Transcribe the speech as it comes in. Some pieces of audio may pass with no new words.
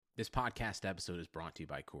This podcast episode is brought to you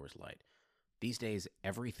by Coors Light. These days,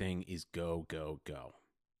 everything is go, go, go.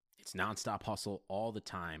 It's nonstop hustle all the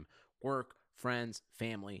time. Work, friends,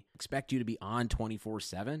 family expect you to be on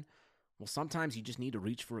 24/7. Well, sometimes you just need to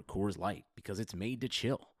reach for a Coors Light because it's made to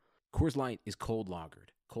chill. Coors Light is cold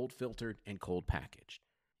lagered, cold filtered, and cold packaged.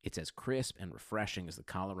 It's as crisp and refreshing as the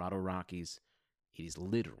Colorado Rockies. It is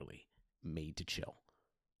literally made to chill.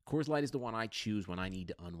 Coors Light is the one I choose when I need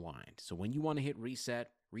to unwind. So when you want to hit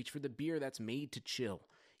reset, reach for the beer that's made to chill.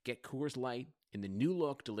 Get Coors Light in the new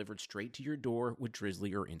look delivered straight to your door with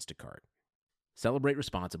Drizzly or Instacart. Celebrate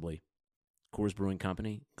responsibly. Coors Brewing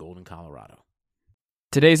Company, Golden, Colorado.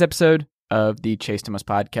 Today's episode of the Chase Thomas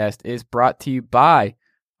podcast is brought to you by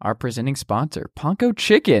our presenting sponsor, Ponko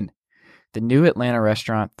Chicken. The new Atlanta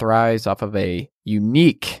restaurant thrives off of a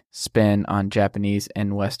unique spin on Japanese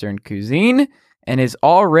and Western cuisine and is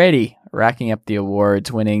already racking up the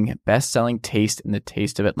awards, winning Best-Selling Taste in the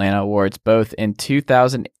Taste of Atlanta Awards, both in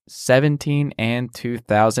 2017 and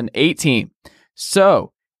 2018.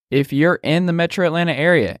 So, if you're in the Metro Atlanta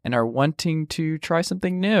area and are wanting to try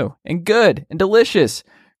something new and good and delicious,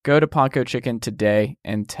 go to Ponko Chicken today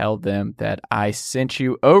and tell them that I sent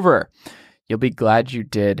you over. You'll be glad you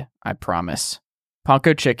did, I promise.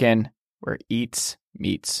 Ponko Chicken, where eats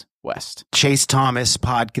meets West. The Chase Thomas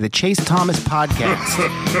podcast.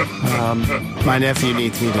 My nephew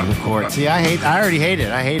needs me to record. See, I already hate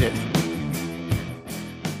it. I hate it.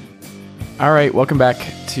 All right, welcome back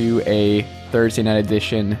to a Thursday night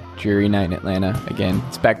edition, Jury Night in Atlanta. Again,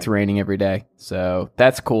 it's back to raining every day, so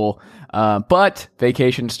that's cool. But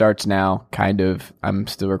vacation starts now, kind of. I'm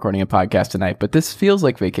still recording a podcast tonight, but this feels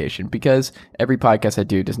like vacation because every podcast I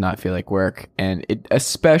do does not feel like work, and it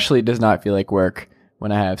especially does not feel like work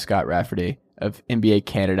when I have Scott Rafferty of NBA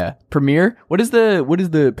Canada. Premier? What is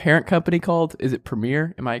the parent company called? Is it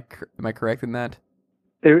Premier? Am I correct in that?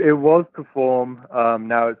 It was Perform.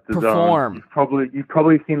 Now it's DAZN. Perform. You've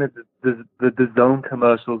probably seen the DAZN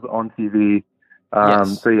commercials on TV.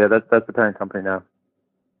 Yes. So yeah, that's the parent company now.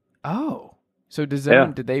 Oh, so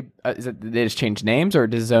DAZN, did they just change names, or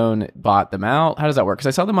DAZN bought them out? How does that work? Because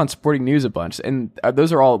I saw them on Sporting News a bunch, and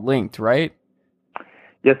those are all linked, right?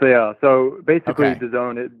 Yes, they are. So basically, Okay.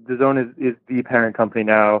 DAZN is the parent company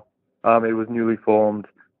now. It was newly formed,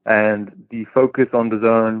 and the focus on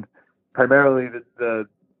DAZN, primarily the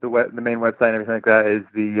main website and everything like that, is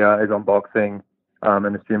on boxing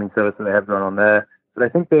and the streaming service that they have going on there. But I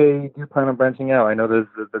think they do plan on branching out. I know there's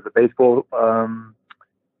a baseball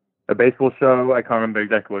show. I can't remember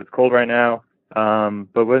exactly what it's called right now.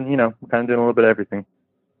 But we're kind of doing a little bit of everything.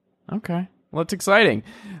 Okay, well, it's exciting.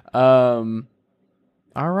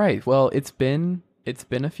 All right. Well, it's been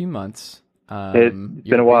a few months. It's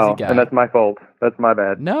been a while, and that's my fault. That's my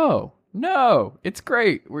bad. No, it's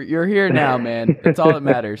great. You're here now, man. It's all that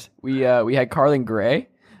matters. We had Carlin Gay,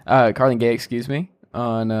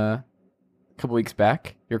 on a couple weeks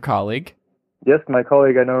back. Your colleague. Yes, my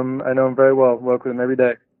colleague. I know him very well. Work with him every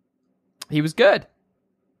day. He was good.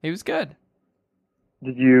 Did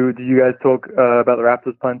you guys talk about the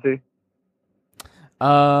Raptors plenty?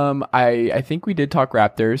 I think we did talk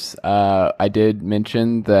Raptors. I did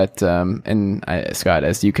mention that, Scott,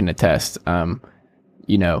 as you can attest, you kind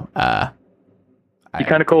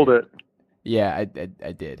of called it. Yeah, I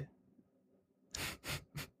did.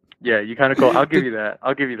 Yeah, you kind of called. I'll give you that.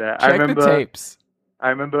 Check the tapes. I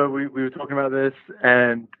remember we were talking about this,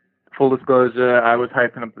 and full disclosure, I was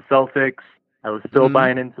hyping up the Celtics. I was still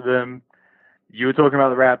buying into them. You were talking about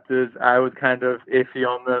the Raptors. I was kind of iffy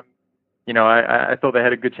on them. I thought they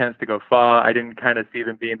had a good chance to go far. I didn't kind of see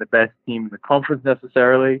them being the best team in the conference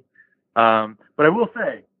necessarily. But I will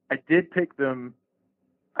say, I did pick them.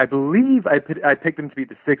 I believe I picked them to beat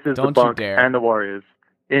the Sixers, the Bucks, and the Warriors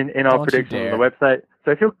in our predictions on the website.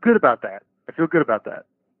 So I feel good about that.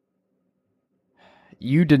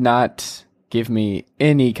 You did not give me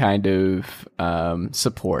any kind of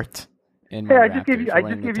support. I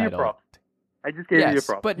just gave you a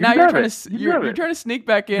prop. But now you're trying to sneak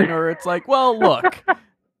back in, or it's like, well, look,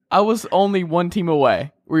 I was only one team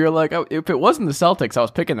away. Where you're like, oh, if it wasn't the Celtics, I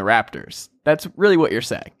was picking the Raptors. That's really what you're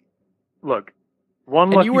saying. Look,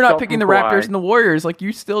 and you were not picking the Raptors and the Warriors. Like,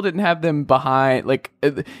 you still didn't have them behind. Like,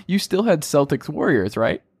 you still had Celtics Warriors,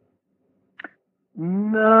 right?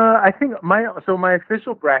 No, I think my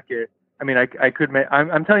official bracket. I mean, I could make.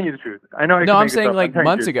 I'm telling you the truth. I know. I'm saying like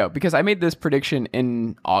months ago, because I made this prediction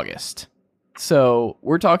in August. So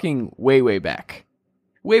we're talking way back.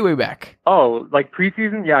 Way back. Oh, like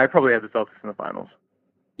preseason? Yeah, I probably had the Celtics in the finals.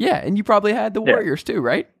 Yeah, and you probably had the Warriors too,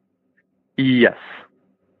 right? Yes.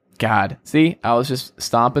 God. See, I was just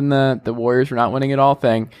stomping the Warriors for not winning it all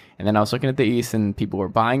thing, and then I was looking at the East, and people were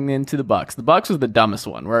buying into the Bucks. The Bucks was the dumbest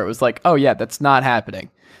one, where it was like, oh yeah, that's not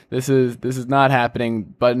happening. This is not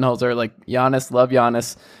happening. Buttonholzer, like Giannis, love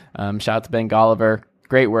Giannis. Shout out to Ben Golliver,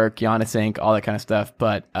 great work, Giannis Inc., all that kind of stuff.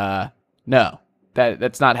 But no,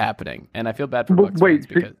 that's not happening, and I feel bad for Bucks fans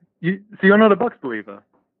because you're not a Bucks believer?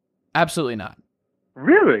 Absolutely not.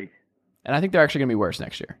 Really? And I think they're actually going to be worse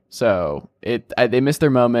next year. So they missed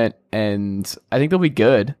their moment, and I think they'll be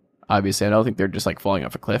good. Obviously, I don't think they're just like falling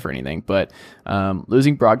off a cliff or anything. But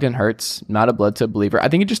losing Brogdon hurts. Not a Bledsoe believer. I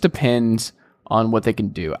think it just depends on what they can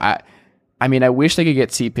do. I mean, I wish they could get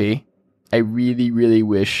CP. I really, really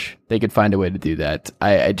wish they could find a way to do that.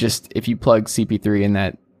 I just, if you plug CP3 in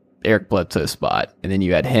that Eric Bledsoe spot, and then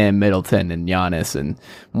you had him, Middleton, and Giannis, and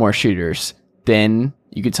more shooters, then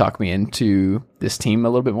you could talk me into this team a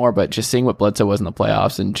little bit more. But just seeing what Bledsoe was in the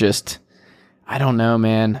playoffs, and just, I don't know,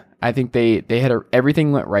 man. I think they had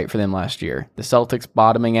everything went right for them last year. The Celtics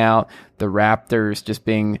bottoming out, the Raptors just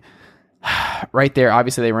being right there.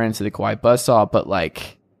 Obviously, they ran into the Kawhi buzzsaw, but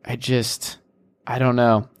like, I don't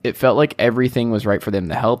know. It felt like everything was right for them.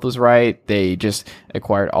 The health was right. They just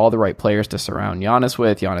acquired all the right players to surround Giannis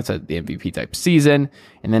with. Giannis had the MVP type season,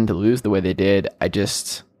 and then to lose the way they did,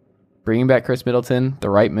 bringing back Chris Middleton, the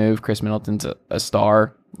right move. Chris Middleton's a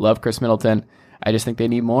star. Love Chris Middleton. I just think they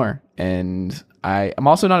need more. And I'm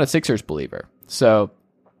also not a Sixers believer. So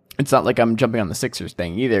it's not like I'm jumping on the Sixers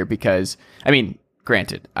thing either because, I mean,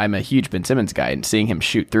 granted, I'm a huge Ben Simmons guy, and seeing him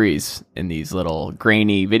shoot threes in these little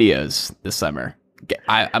grainy videos this summer,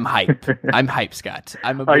 I'm hype. I'm hype, Scott.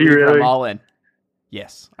 I'm a believer. Are you really? I'm all in.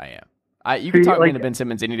 Yes, I am. You can talk me into Ben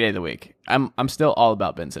Simmons any day of the week. I'm still all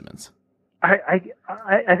about Ben Simmons. I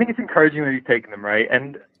think it's encouraging that he's taking them, right?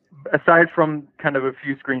 And aside from kind of a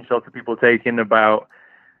few screenshots of people taking about,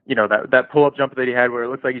 that pull-up jumper that he had where it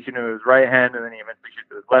looks like he's shooting with his right hand and then he eventually shoots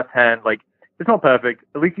with his left hand, like, it's not perfect.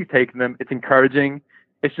 At least he's taking them. It's encouraging.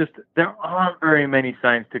 It's just there aren't very many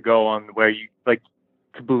signs to go on where you, like,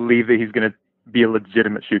 to believe that he's going to be a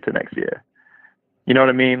legitimate shooter next year. You know what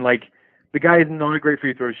I mean? Like, the guy is not a great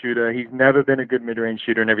free throw shooter. He's never been a good mid-range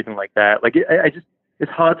shooter and everything like that. Like,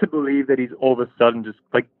 it's hard to believe that he's all of a sudden just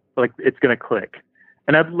like it's going to click.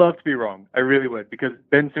 And I'd love to be wrong. I really would, because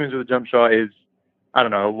Ben Simmons with a jump shot is, I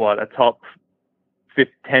don't know, a top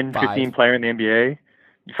 10, 15 player in the NBA.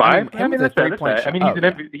 5? I mean, that's fair. I mean, he's an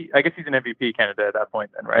MVP. I guess he's an MVP candidate at that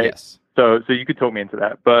point then, right? Yes. So you could talk me into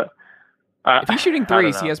that. But if he's shooting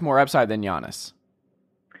threes, he has more upside than Giannis.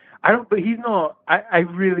 But he's not. I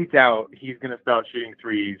really doubt he's going to start shooting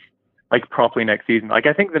threes like properly next season. Like,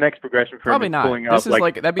 I think the next progression for him is pulling up. This is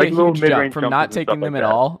that'd be a huge jump from not taking them at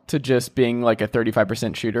all to just being like a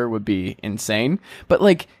 35% shooter would be insane. But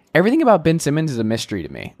like, everything about Ben Simmons is a mystery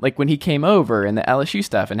to me. Like when he came over and the LSU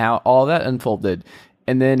stuff and how all that unfolded,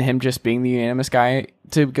 and then him just being the unanimous guy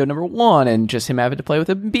to go number one, and just him having to play with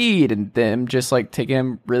Embiid, and them just like taking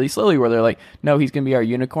him really slowly where they're like, no, he's going to be our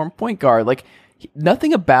unicorn point guard. Like,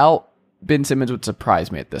 nothing about Ben Simmons would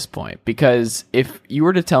surprise me at this point, because if you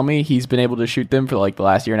were to tell me he's been able to shoot them for like the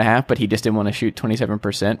last year and a half, but he just didn't want to shoot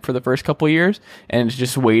 27% for the first couple of years and is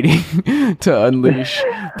just waiting to unleash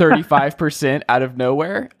 35% out of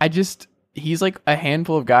nowhere, he's like a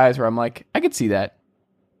handful of guys where I'm like, I could see that.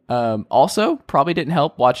 Also, probably didn't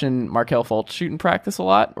help watching Markelle Fultz shoot in practice a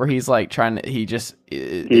lot, where he's like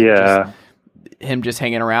him just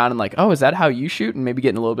hanging around and like, oh, is that how you shoot? And maybe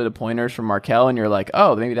getting a little bit of pointers from Markelle, and you're like,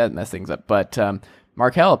 oh, maybe that messed things up. But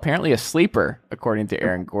Markelle apparently a sleeper, according to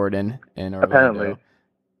Aaron Gordon in Orlando. Apparently.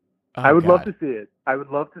 Oh, I would love to see it.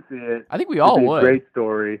 I think we all would. Great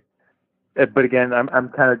story. But again, I'm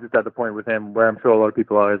kind of just at the point with him where I'm sure a lot of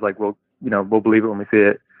people are is like, well, we'll believe it when we see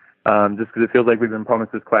it. Just because it feels like we've been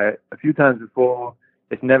promised this quite a few times before.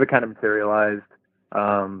 It's never kind of materialized. But,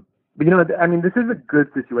 I mean, this is a good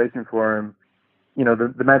situation for him.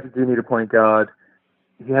 The Magic do need a point guard.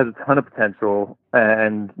 He has a ton of potential,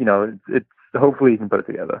 and, it's hopefully he can put it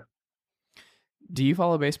together. Do you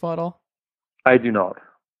follow baseball at all? I do not.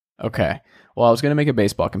 Okay. Well, I was going to make a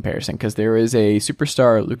baseball comparison because there is a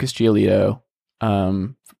superstar, Lucas Giolito.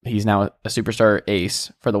 He's now a superstar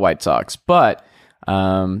ace for the White Sox, but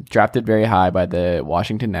drafted very high by the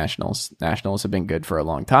Washington Nationals. Nationals have been good for a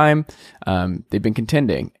long time. They've been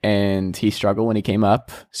contending, and he struggled when he came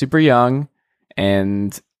up super young,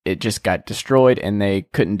 and it just got destroyed, and they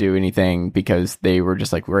couldn't do anything because they were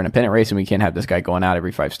just like, we're in a pennant race and we can't have this guy going out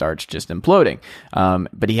every 5 starts just imploding.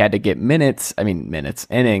 But he had to get innings,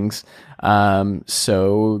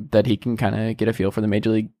 so that he can kind of get a feel for the major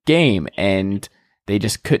league game. And they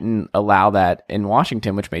just couldn't allow that in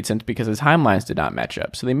Washington, which made sense because his timelines did not match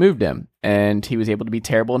up. So they moved him, and he was able to be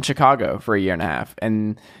terrible in Chicago for a year and a half.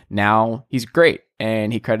 And now he's great.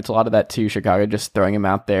 And he credits a lot of that to Chicago, just throwing him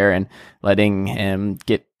out there and letting him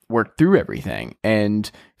get work through everything. And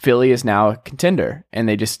Philly is now a contender, and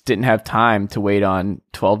they just didn't have time to wait on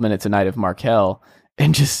 12 minutes a night of Markelle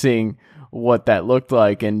and just seeing what that looked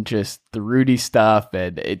like and just the Rudy stuff.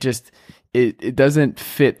 And it doesn't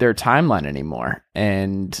fit their timeline anymore.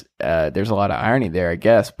 And there's a lot of irony there, I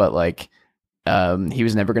guess, but like he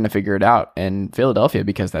was never going to figure it out in Philadelphia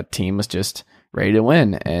because that team was just ready to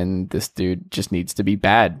win. And this dude just needs to be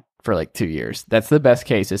bad for like 2 years. That's the best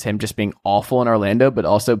case, is him just being awful in Orlando, but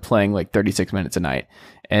also playing like 36 minutes a night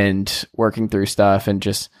and working through stuff and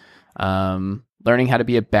just learning how to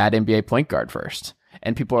be a bad NBA point guard first.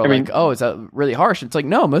 And people are like, "Oh, is that really harsh?" It's like,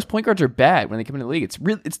 no, most point guards are bad when they come into the league. It's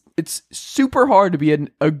really, it's super hard to be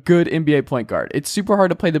a good NBA point guard. It's super hard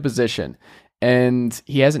to play the position, and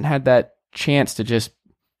he hasn't had that chance to just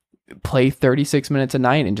play 36 minutes a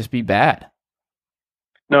night and just be bad.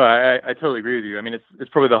 No, I totally agree with you. I mean, it's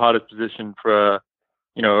probably the hardest position for a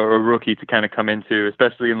rookie to kind of come into,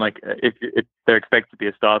 especially in like if they're expected to be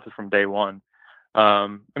a starter from day one. I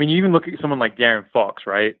mean, you even look at someone like De'Aaron Fox,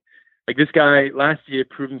 right? Like this guy last year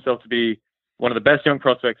proved himself to be one of the best young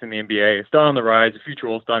prospects in the NBA, a star on the rise, a future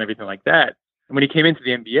All-Star, and everything like that. And when he came into the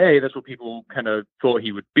NBA, that's what people kind of thought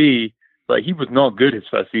he would be. But he was not good his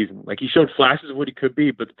first season. Like he showed flashes of what he could be,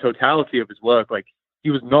 but the totality of his work, like he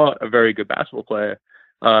was not a very good basketball player.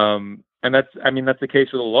 And that's the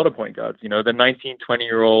case with a lot of point guards. The 19,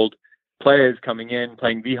 20-year-old players coming in,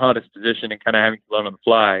 playing the hardest position and kind of having to learn on the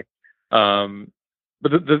fly.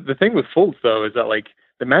 But the thing with Fultz, though, is that like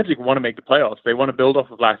the Magic want to make the playoffs. They want to build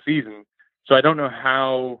off of last season. So I don't know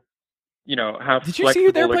how Did you see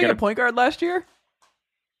who they were playing at point guard last year?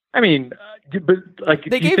 I mean, but like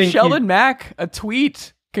they gave Sheldon Mack a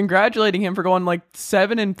tweet congratulating him for going like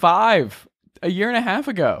 7-5 a year and a half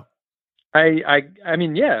ago. I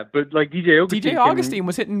mean, yeah, but like DJ Augustine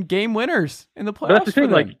was hitting game winners in the playoffs. But that's the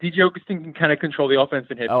thing, like DJ Augustine can kind of control the offense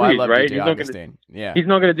and hit threes, I love right? DJ Augustine. He's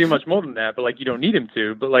not going to do much more than that, but like you don't need him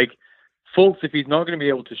to. But like Fultz, if he's not going to be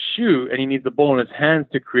able to shoot and he needs the ball in his hands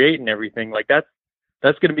to create and everything, like that's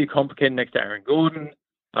going to be complicated next to Aaron Gordon,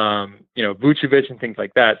 Vucevic and things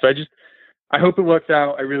like that. So I hope it works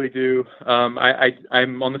out. I really do. I'm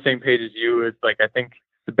on the same page as you. It's like I think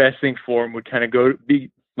the best thing for him would kind of go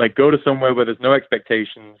to somewhere where there's no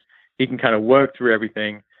expectations. He can kind of work through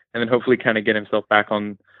everything and then hopefully kind of get himself back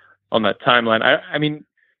on that timeline. I mean,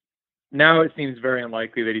 now it seems very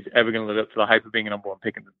unlikely that he's ever going to live up to the hype of being a number one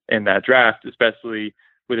pick in that draft, especially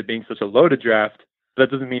with it being such a loaded draft. But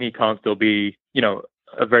that doesn't mean he can't still be,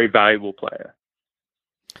 a very valuable player.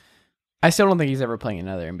 I still don't think he's ever playing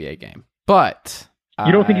another NBA game. But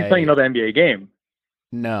you don't think he's playing another NBA game?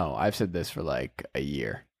 No, I've said this for like a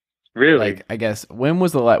year. Really? Like, I guess, what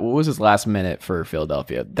was his last minute for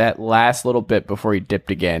Philadelphia? That last little bit before he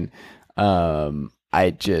dipped again. The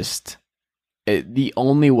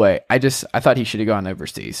only way, I thought he should have gone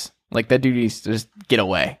overseas. Like, that dude needs to just get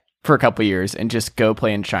away for a couple years and just go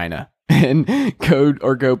play in China and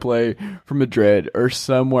go play for Madrid or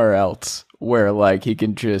somewhere else where like he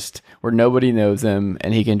can just, where nobody knows him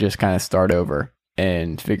and he can just kind of start over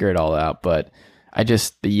and figure it all out. But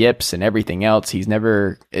the yips and everything else, I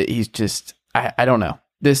don't know.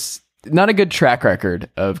 This, not a good track record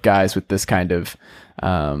of guys with this kind of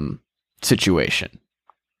situation.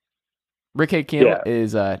 Rick Hakeem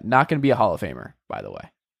is not going to be a Hall of Famer, by the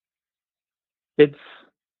way. It's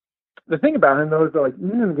the thing about him, though, is that like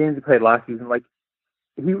even in the games he played last season, like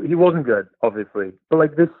he wasn't good, obviously, but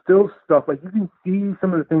like there's still stuff like you can see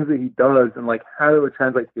some of the things that he does and like how it would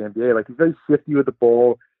translate to the NBA. Like he's very shifty with the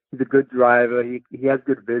ball. He's a good driver. He has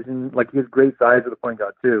good vision. Like he has great size at the point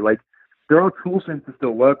guard too. Like there are tools for him to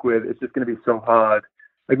still work with. It's just going to be so hard.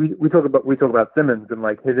 Like we talk about Simmons and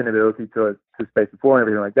like his inability to space the floor and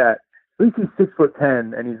everything like that. At least he's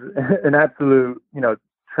 6'10" and he's an absolute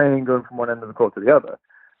train going from one end of the court to the other.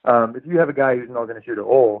 If you have a guy who's not going to shoot at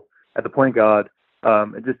all at the point guard,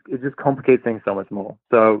 it just complicates things so much more.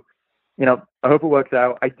 So I hope it works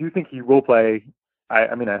out. I do think he will play. I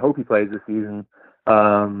hope he plays this season.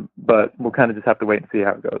 But we'll kind of just have to wait and see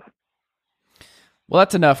how it goes. Well,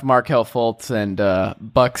 that's enough Markelle Fultz and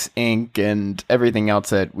Bucks Inc. and everything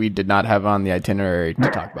else that we did not have on the itinerary to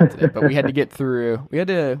talk about today. But we had to get through. We had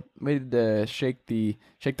to shake the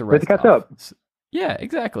rest. To catch up. Yeah,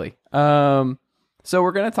 exactly. So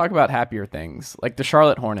we're gonna talk about happier things, like the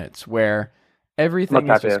Charlotte Hornets, where everything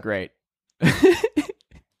is just great.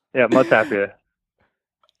 Yeah, much happier.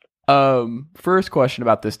 First question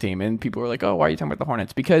about this team, and people were like, "Oh, why are you talking about the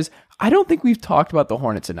Hornets?" Because I don't think we've talked about the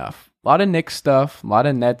Hornets enough. A lot of Knicks stuff, a lot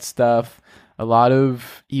of Nets stuff, a lot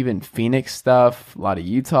of even Phoenix stuff, a lot of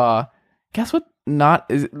Utah. Guess what's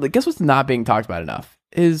not being talked about enough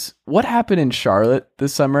is what happened in Charlotte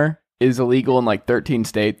this summer is illegal in like 13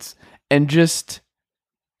 states, and just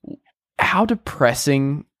how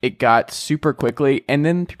depressing it got super quickly. And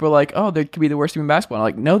then people are like, oh, they could be the worst team in basketball. And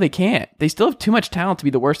I'm like, no, they can't. They still have too much talent to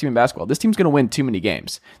be the worst team in basketball. This team's going to win too many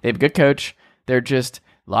games. They have a good coach. They're just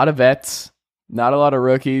a lot of vets, not a lot of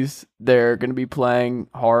rookies. They're going to be playing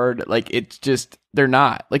hard. Like, it's just, they're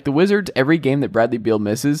not. Like, the Wizards, every game that Bradley Beal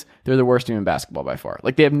misses, they're the worst team in basketball by far.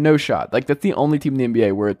 Like, they have no shot. Like, that's the only team in the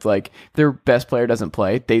NBA where it's like, if their best player doesn't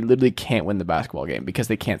play, they literally can't win the basketball game because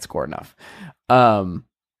they can't score enough.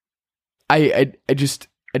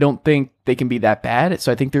 I don't think they can be that bad. So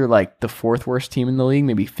I think they're like the fourth worst team in the league,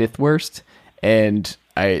 maybe fifth worst. And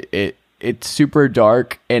it's super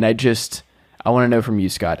dark. And I want to know from you,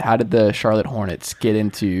 Scott, how did the Charlotte Hornets get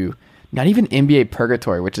into not even NBA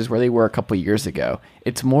purgatory, which is where they were a couple of years ago?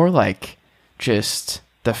 It's more like just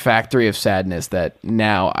the factory of sadness that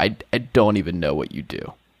now I don't even know what you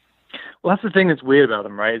do. Well, that's the thing that's weird about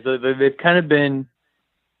them, right? Is that they've kind of been,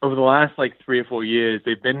 over the last like 3 or 4 years,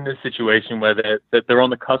 they've been in this situation where they're on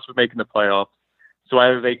the cusp of making the playoffs. So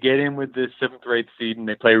either they get in with this 7th or 8th seed and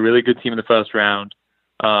they play a really good team in the first round,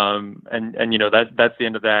 and you know that's the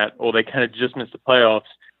end of that, or they kind of just miss the playoffs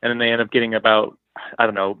and then they end up getting about, I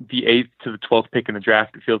don't know, the 8th to the 12th pick in the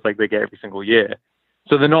draft. It feels like they get every single year.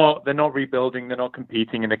 So they're not rebuilding, they're not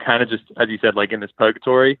competing, and they're kind of just, as you said, like in this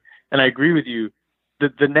purgatory. And I agree with you.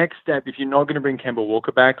 The next step, if you're not going to bring Kemba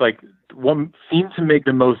Walker back, like what seems to make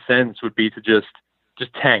the most sense would be to just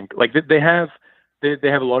tank. Like they have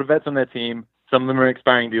a lot of vets on their team. Some of them are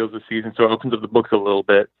expiring deals this season, so it opens up the books a little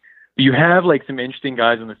bit. But you have like some interesting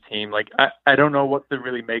guys on this team. Like I don't know what to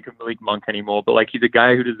really make of Malik Monk anymore, but like he's a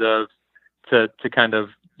guy who deserves to kind of,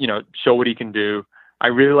 you know, show what he can do. I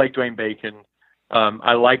really like Dwayne Bacon.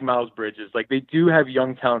 I like Miles Bridges. Like they do have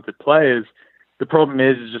young, talented players. The problem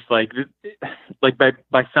is just like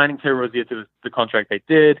by signing Terry Rozier to the contract they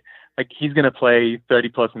did, like he's going to play 30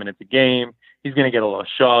 plus minutes a game. He's going to get a lot of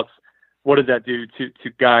shots. What does that do to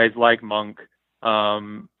guys like Monk?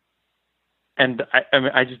 And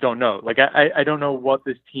I just don't know. Like I don't know what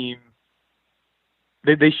this team.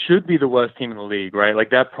 They should be the worst team in the league, right? Like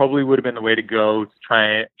that probably would have been the way to go to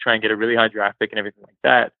try and get a really high draft pick and everything like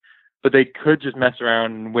that. But they could just mess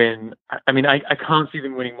around and win. I mean, I can't see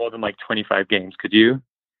them winning more than like 25 games. Could you?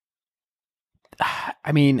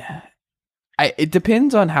 I mean, it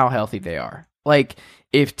depends on how healthy they are. Like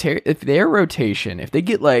if their rotation, if they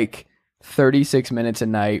get like 36 minutes a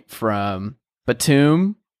night from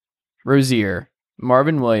Batum, Rozier,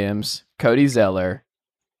 Marvin Williams, Cody Zeller,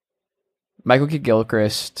 Michael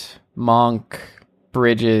Kidd-Gilchrist, Monk,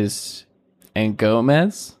 Bridges, and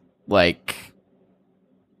Gomez, like,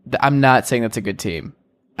 I'm not saying that's a good team.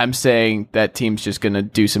 I'm saying that team's just going to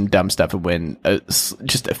do some dumb stuff and win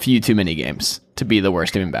just a few too many games to be the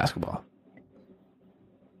worst team in basketball.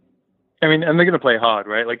 I mean, and they're going to play hard,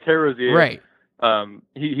 right? Like Terry Rozier, right?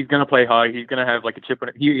 He's going to play hard. He's going to have like a chip on.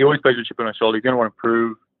 He always plays with a chip on his shoulder. He's going to want to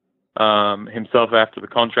prove himself after the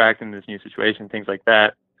contract in this new situation, things like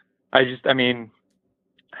that. I mean,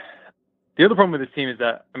 the other problem with this team is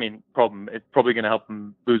that, it's probably going to help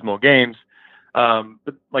them lose more games.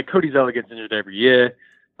 But like Cody Zeller gets injured every year.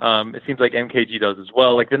 It seems like MKG does as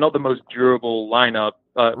well. Like they're not the most durable lineup,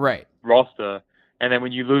 roster. And then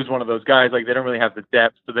when you lose one of those guys, like they don't really have the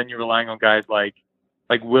depth. So then you're relying on guys like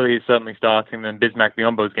Willie is certainly starting, then Bismack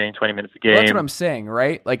Biyombo is getting 20 minutes a game. Well, that's what I'm saying,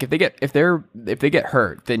 right? Like if they get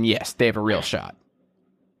hurt, then yes, they have a real shot.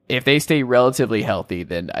 If they stay relatively healthy,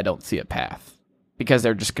 then I don't see a path because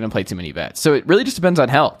they're just going to play too many vets. So it really just depends on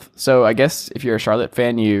health. So I guess if you're a Charlotte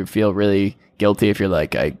fan, you feel really guilty if you're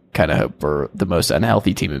like, I kind of hope we're the most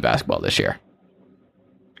unhealthy team in basketball this year.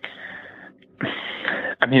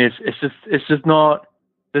 I mean, it's just not,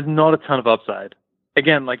 there's not a ton of upside.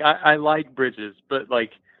 Again, like I like Bridges, but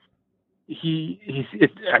like he's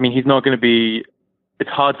not going to be, it's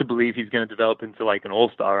hard to believe he's going to develop into like an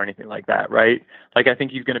all-star or anything like that, right? Like I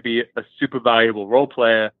think he's going to be a super valuable role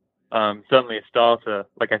player, certainly a starter.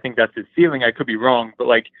 Like I think that's his ceiling. I could be wrong, but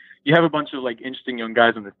like you have a bunch of like interesting young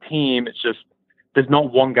guys on the team. It's just, there's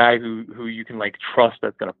not one guy who you can like trust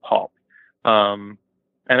that's going to pop. And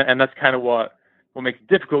that's kind of what makes it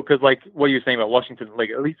difficult, because like what you were saying about Washington, like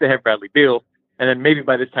at least they have Bradley Beal, and then maybe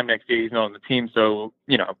by this time next year he's not on the team, so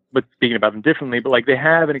but speaking about them differently, but like they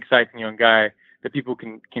have an exciting young guy that people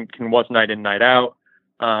can watch night in, night out.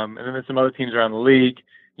 And then there's some other teams around the league,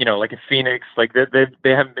 like a Phoenix, like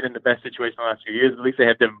they haven't been in the best situation the last few years. At least they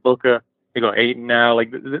have Devin Booker. They got Ayton now.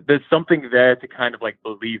 Like there's something there to kind of like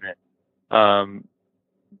believe in.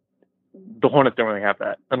 The Hornets don't really have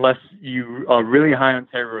that unless you are really high on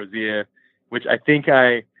Terry Rozier, which I think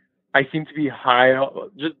I seem to be high.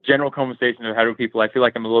 Just general conversation of how do people. I feel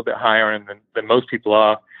like I'm a little bit higher on him than most people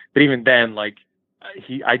are. But even then, like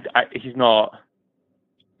he's not.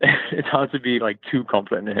 It's hard to be like too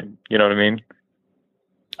confident in him. You know what I mean?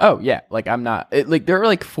 Oh yeah, like I'm not. Like there are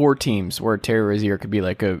like 4 teams where Terry Rozier could be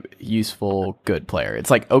like a useful, good player. It's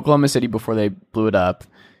like Oklahoma City before they blew it up,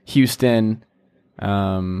 Houston,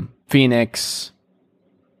 Phoenix,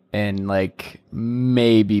 and like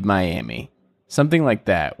maybe Miami, something like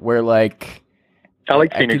that. Where like I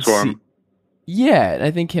like Phoenix for him. Yeah,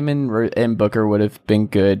 I think him and Booker would have been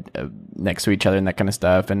good next to each other and that kind of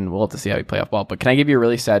stuff. And we'll have to see how he play off ball. But can I give you a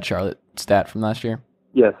really sad Charlotte stat from last year?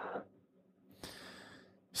 Yes.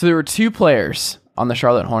 So there were 2 players on the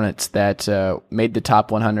Charlotte Hornets that made the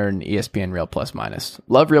top 100 in ESPN Real Plus Minus.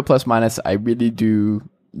 Love Real Plus Minus. I really do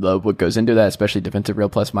love what goes into that, especially defensive Real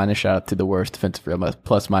Plus Minus. Shout out to the worst defensive Real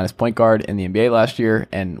Plus Minus point guard in the NBA last year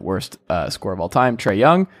and worst scorer of all time, Trae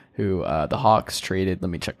Young, who the Hawks traded. Let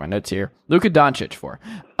me check my notes here. Luka Doncic for.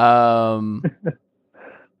 I'll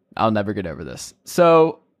never get over this.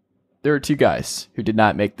 So there are 2 guys who did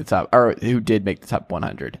not make the top, or who did make the top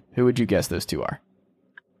 100. Who would you guess those 2 are?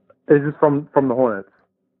 Is this from the Hornets?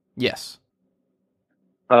 Yes.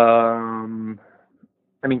 I mean,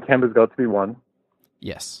 Kemba's got to be one.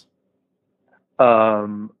 Yes.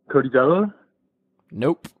 Cody Zeller?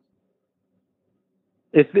 Nope.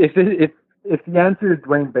 If the answer is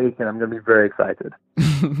Dwayne Bacon, I'm going to be very excited.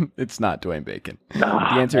 It's not Dwayne Bacon. The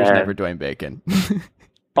answer is never Dwayne Bacon.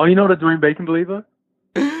 Oh, you're not a Dwayne Bacon believer?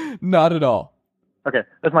 Not at all. Okay,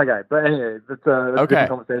 that's my guy. But anyway, that's a different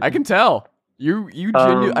conversation. I can tell.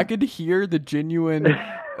 I could hear the genuine,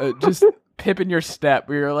 just pip in your step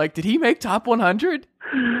where you're like, did he make top 100?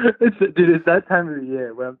 It's that time of the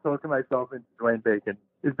year when I'm talking myself into Dwayne Bacon.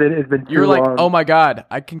 It's been too You're like, long. oh my God,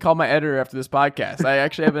 I can call my editor after this podcast. I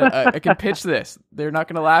actually have I can pitch this. They're not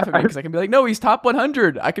going to laugh at me because I can be like, no, he's top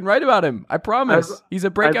 100. I can write about him. I promise. He's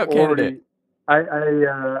a breakout candidate.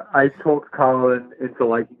 I talked Colin into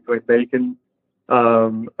liking Dwayne Bacon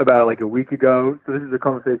about like a week ago. So this is a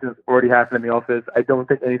conversation that's already happened in the office. I don't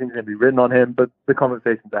think anything's going to be written on him, but the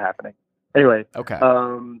conversations are happening. Anyway. Okay.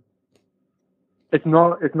 It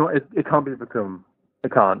can't be Batum.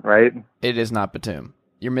 It can't, right? It is not Batum.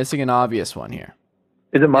 You're missing an obvious one here.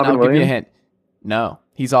 Is it Marvin Williams? I'll give you a hint. No,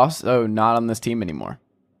 he's also not on this team anymore.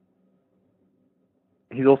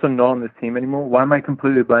 He's also not on this team anymore? Why am I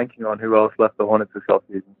completely blanking on who else left the Hornets this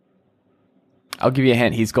offseason? I'll give you a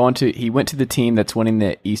hint. He went to the team that's winning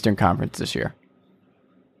the Eastern Conference this year.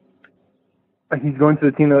 He's going to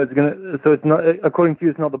the team that's going to... So it's not, according to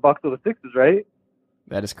you, it's not the Bucks or the Sixers, right?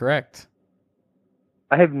 That is correct.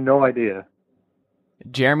 I have no idea.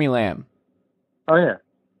 Jeremy Lamb. Oh, yeah.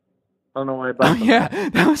 I don't know why I Oh, yeah.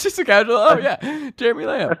 That was just a casual... Oh, yeah. Jeremy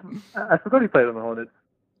Lamb. I forgot he played on the Hornets.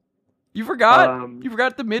 You forgot? You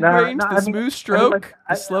forgot the mid-range, the smooth stroke,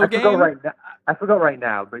 the slow game? I forgot right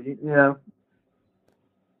now, but, you know...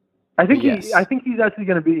 I think he's actually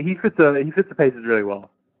going to be... He fits the Pacers really well.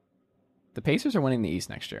 The Pacers are winning the East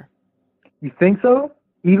next year. You think so?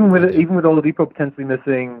 Even with Oladipo potentially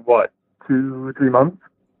missing, what, 2-3 months?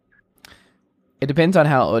 It depends on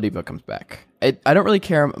how Oladipo comes back. I don't really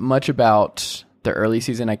care much about the early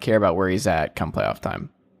season. I care about where he's at come playoff time.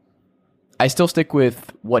 I still stick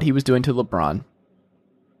with what he was doing to LeBron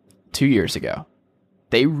 2 years ago.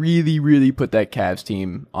 They really, really put that Cavs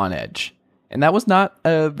team on edge. And that was not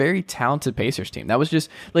a very talented Pacers team. That was just,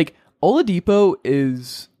 like, Oladipo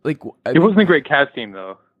is, like... It wasn't a great Cavs team,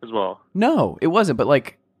 though, as well. No, it wasn't. But,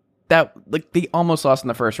 like, they almost lost in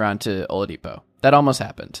the first round to Oladipo. That almost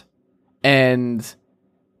happened. And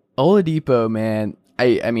Oladipo, man,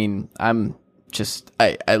 I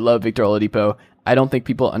love Victor Oladipo. I don't think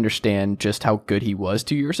people understand just how good he was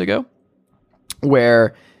 2 years ago,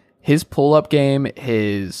 where his pull-up game,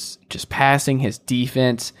 his just passing, his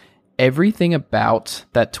defense, everything about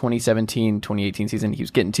that 2017-2018 season, he was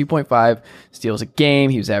getting 2.5 steals a game.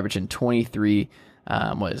 He was averaging 23,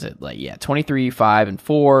 23, 5, and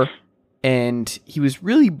 4. And he was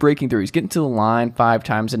really breaking through. He's getting to the line 5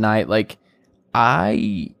 times a night.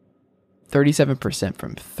 37%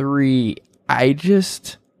 from 3.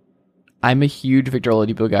 I'm a huge Victor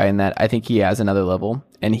Oladipo guy in that I think he has another level.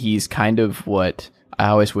 And he's kind of what I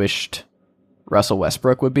always wished Russell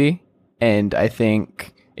Westbrook would be. And I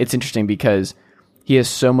think it's interesting because he has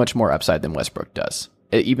so much more upside than Westbrook does.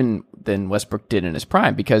 Even than Westbrook did in his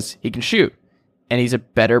prime, because he can shoot. and he's a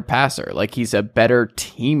better passer. Like, he's a better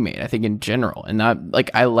teammate, I think, in general. And not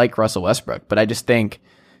like, I like Russell Westbrook, but I just think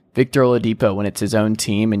Victor Oladipo, when it's his own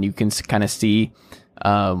team and you can kind of see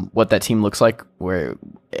what that team looks like, where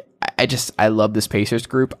I love this Pacers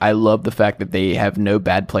group. I love the fact that they have no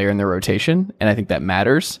bad player in their rotation, and I think that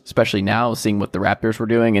matters, especially now, seeing what the Raptors were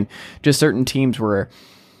doing, and just certain teams where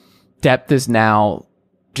depth is now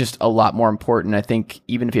just a lot more important. I think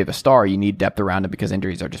even if you have a star, you need depth around it because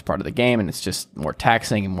injuries are just part of the game, and it's just more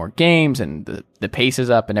taxing and more games, and the pace is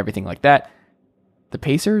up and everything like that. The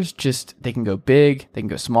Pacers, they can go big, they can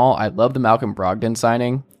go small. I love the Malcolm Brogdon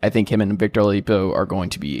signing. I think him and Victor Oladipo are going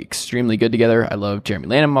to be extremely good together. I love Jeremy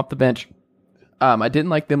Lamb off the bench. I didn't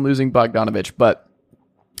like them losing Bogdanovich, but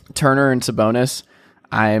Turner and Sabonis,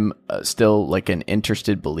 I'm still like an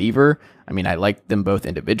interested believer. I mean, I like them both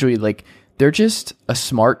individually. Like, they're just a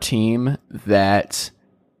smart team that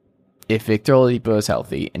if Victor Oladipo is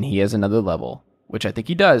healthy and he has another level, which I think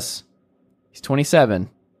he does, he's 27,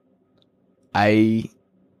 I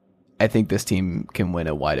think this team can win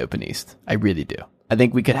a wide open East. I really do. I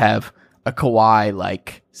think we could have a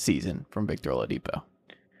Kawhi-like season from Victor Oladipo.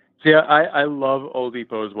 Yeah, I love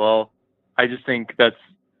Oladipo as well. I just think that's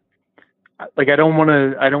like I don't want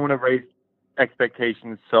to raise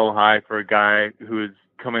expectations so high for a guy who is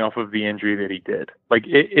coming off of the injury that he did. Like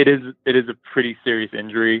it is a pretty serious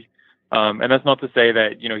injury, and that's not to say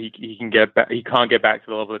that he can't get back to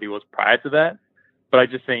the level that he was prior to that. But I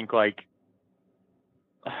just think like.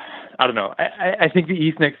 I don't know. I think the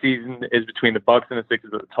East next season is between the Bucks and the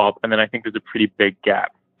Sixers at the top, and then I think there's a pretty big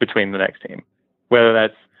gap between the next team, whether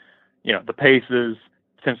that's the Pacers,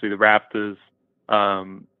 potentially the Raptors, or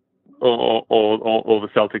the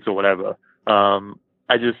Celtics or whatever.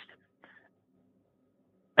 I just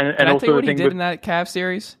and Can I also tell you what he did in that Cavs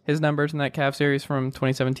series? His numbers in that Cavs series from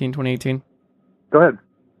 2017, 2018. Go ahead.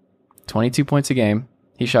 22 points a game.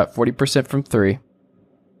 He shot 40% from three.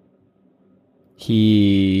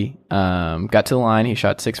 He got to the line. He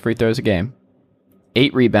shot 6 free throws a game,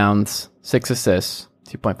 8 rebounds, 6 assists,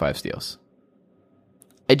 2.5 steals.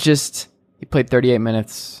 He played 38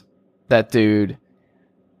 minutes. That dude,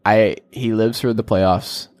 he lives through the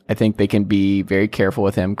playoffs. I think they can be very careful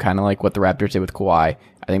with him, kind of like what the Raptors did with Kawhi.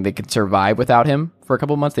 I think they can survive without him for a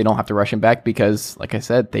couple of months. They don't have to rush him back because, like I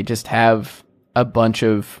said, they just have a bunch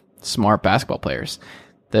of smart basketball players.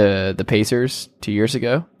 The Pacers 2 years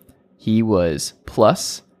ago, he was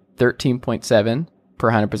plus 13.7 per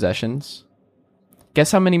 100 possessions.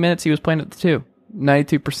 Guess how many minutes he was playing at the 2?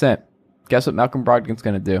 92%. Guess what Malcolm Brogdon's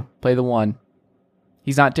going to do? Play the 1.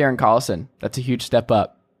 He's not Darren Collison. That's a huge step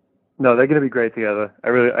up. No, they're going to be great together. I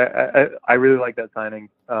really like that signing.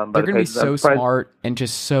 They're going to be so smart and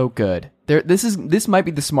just so good. This might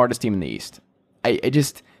be the smartest team in the East.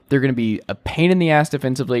 They're going to be a pain in the ass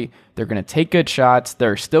defensively. They're going to take good shots.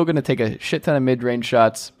 They're still going to take a shit ton of mid-range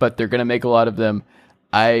shots, but they're going to make a lot of them.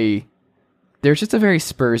 There's just a very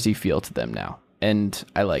Spursy feel to them now, and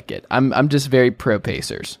I like it. I'm just very pro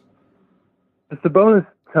Pacers. The Sabonis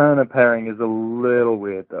Turner pairing is a little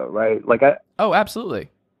weird, though, right? Oh, absolutely.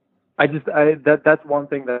 That's one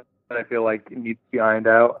thing that I feel like needs to be ironed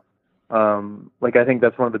out. I think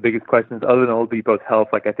that's one of the biggest questions, other than Oladipo's health.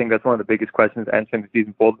 I think that's one of the biggest questions entering the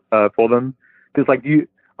season for them. Because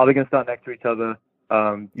are they going to start next to each other?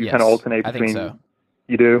 You kind of alternate between. I think so.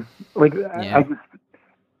 You do. Yeah.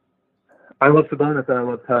 I love Sabonis and I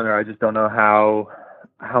love Turner. I just don't know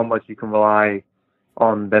how much you can rely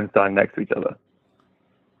on them starting next to each other.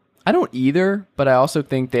 I don't either, but I also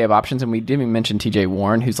think they have options, and we didn't even mention TJ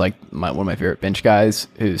Warren, who's one of my favorite bench guys,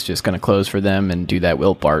 who's just going to close for them and do that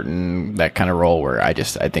Will Barton, that kind of role where I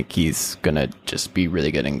think he's going to just be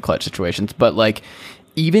really good in clutch situations. But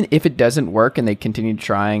even if it doesn't work and they continue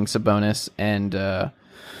trying Sabonis and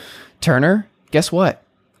Turner, guess what?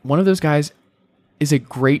 One of those guys is a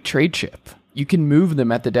great trade chip. You can move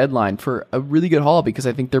them at the deadline for a really good haul because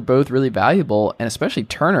I think they're both really valuable, and especially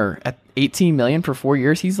Turner at $18 million for 4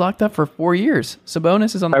 years. He's locked up for 4 years.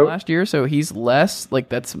 Sabonis is on the last year, so he's less.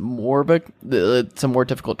 That's more of it's a more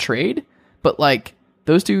difficult trade. But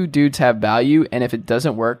those two dudes have value, and if it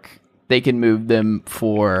doesn't work, they can move them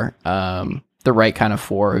for the right kind of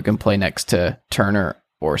 4 who can play next to Turner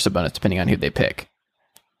or Sabonis, depending on who they pick.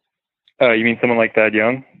 You mean someone like Thad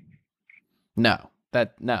Young? No.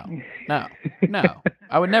 No.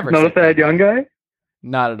 I would never. Not a Thad Young guy?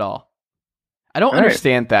 Not at all. I don't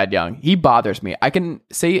understand Thad Young. He bothers me. I can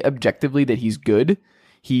say objectively that he's good.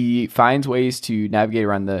 He finds ways to navigate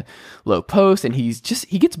around the low post, and he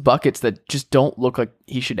gets buckets that just don't look like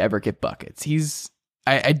he should ever get buckets.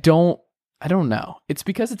 I don't know. It's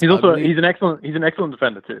because it's he's an excellent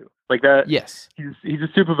defender too. Like that. Yes. He's a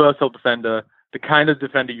super versatile defender. the kind of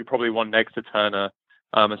defender you probably want next to Turner,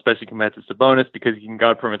 especially compared to Sabonis, because he can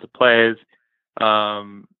guard perimeter players.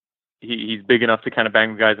 He's big enough to kind of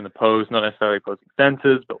bang guys in the post, not necessarily opposing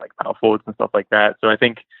centers, but like power forwards and stuff like that. So I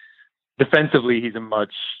think defensively, he's a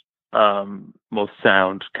much more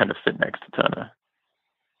sound kind of fit next to Turner.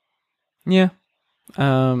 Yeah.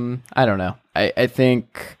 I don't know. I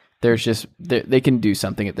think there's just, they can do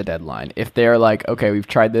something at the deadline. If they're like, okay, we've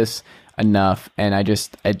tried this enough and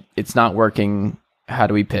it's not working, how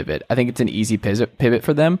do we pivot? I think it's an easy pivot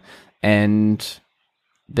for them, and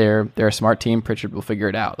they're a smart team. Pritchard will figure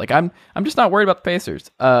it out. Like, I'm just not worried about the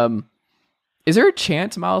Pacers. Is there a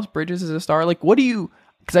chance Miles Bridges is a star? Like, what do you,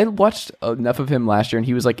 because I watched enough of him last year and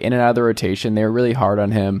he was like in and out of the rotation. They were really hard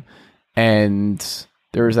on him, and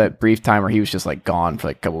there was that brief time where he was just like gone for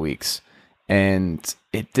like a couple weeks, and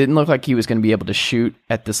it didn't look like he was going to be able to shoot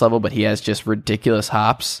at this level, but he has just ridiculous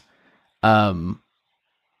hops.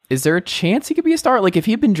 Is there a chance he could be a star? Like, if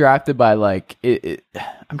he had been drafted by like,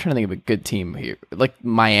 I'm trying to think of a good team here, like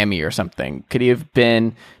Miami or something, could he have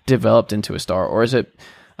been developed into a star? Or is it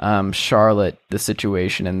Charlotte, the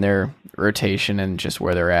situation and their rotation and just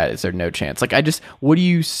where they're at? Is there no chance? Like, what do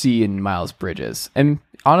you see in Miles Bridges? And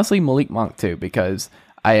honestly, Malik Monk too, because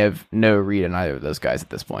I have no read on either of those guys at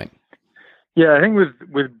this point. Yeah, I think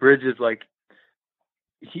with Bridges, like,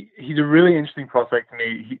 he's a really interesting prospect to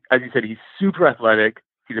me. As you said, he's super athletic.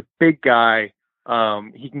 He's a big guy.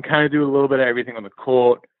 He can kind of do a little bit of everything on the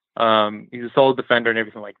court. He's a solid defender and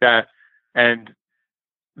everything like that. And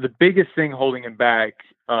the biggest thing holding him back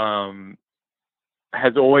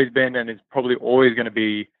has always been, and is probably always going to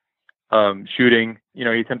be, shooting. You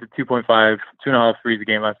know, he attempted 2.5 threes a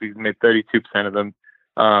game last season, made 32% of them,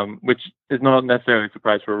 which is not necessarily a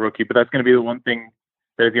surprise for a rookie, but that's going to be the one thing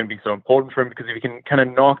that is going to be so important for him, because if he can kind of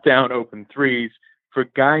knock down open threes, for a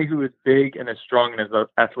guy who is big and as strong and as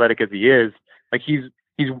athletic as he is, like, he's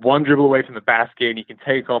one dribble away from the basket, and he can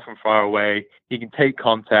take off from far away. He can take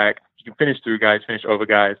contact. He can finish through guys, finish over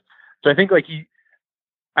guys. So I think, like,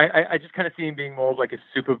 I just kind of see him being more of like a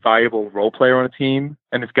super valuable role player on a team,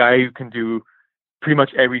 and this guy who can do pretty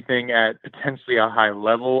much everything at potentially a high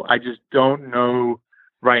level. I just don't know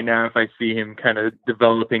right now if I see him kind of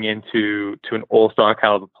developing into an all-star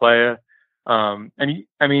caliber player.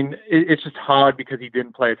 It's just hard because he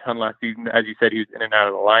didn't play a ton last season. As you said, he was in and out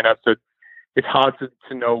of the lineup, so it's hard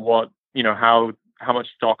to know what, you know, how much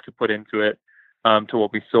stock to put into it, to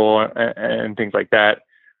what we saw and things like that.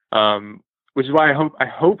 Which is why I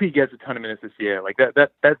hope he gets a ton of minutes this year. Like,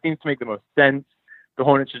 that seems to make the most sense. The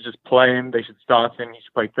Hornets should just play him. They should start him. He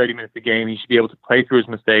should play 30 minutes a game. He should be able to play through his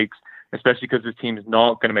mistakes, especially because this team is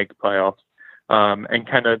not going to make the playoffs, and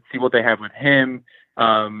kind of see what they have with him.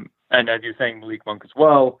 And as you're saying, Malik Monk as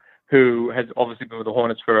well, who has obviously been with the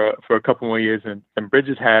Hornets for a couple more years than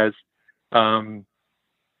Bridges has.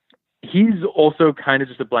 He's also kind of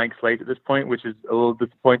just a blank slate at this point, which is a little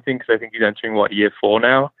disappointing because I think he's entering, year 4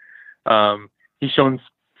 now. He's shown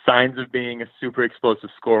signs of being a super explosive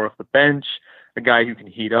scorer off the bench, a guy who can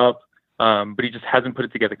heat up, but he just hasn't put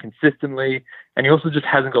it together consistently. And he also just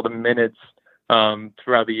hasn't got the minutes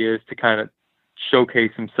throughout the years to kind of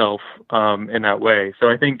showcase himself in that way. So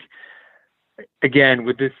I think, again,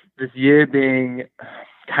 with this year being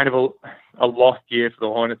kind of a lost year for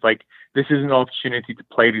the Hornets, like, this is an opportunity to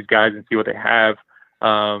play these guys and see what they have.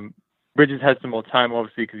 Bridges has some more time,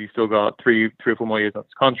 obviously, because he's still got 3 or 4 more years on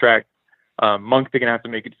his contract. Monk, they're going to have to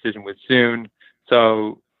make a decision with soon.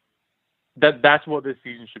 So that's what this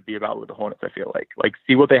season should be about with the Hornets, I feel like. Like,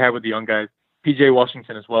 see what they have with the young guys. PJ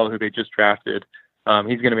Washington as well, who they just drafted.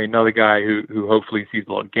 He's going to be another guy who hopefully sees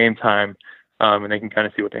a lot of game time, and they can kind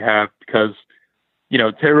of see what they have, because, you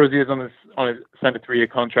know, Terry Rozier is on his signed a 3-year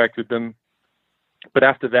contract with them. But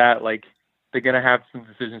after that, like, they're going to have some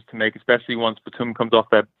decisions to make, especially once Batum comes off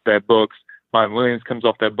their books, Marvin Williams comes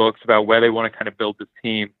off their books, about where they want to kind of build this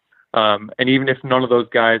team. And even if none of those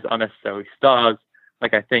guys are necessarily stars,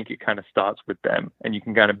 like, I think it kind of starts with them, and you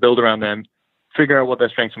can kind of build around them, figure out what their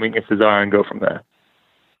strengths and weaknesses are, and go from there.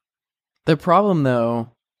 The problem,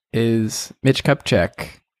 though, is Mitch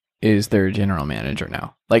Kupchak is their general manager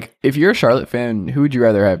now. Like, if you're a Charlotte fan, who would you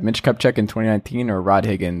rather have, Mitch Kupchak in 2019 or Rod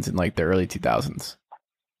Higgins in, like, the early 2000s?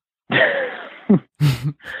 That's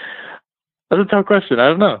a tough question. I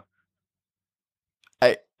don't know.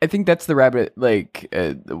 I think that's the rabbit. Like,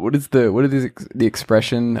 what is the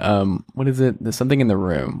expression? What is it? There's something in the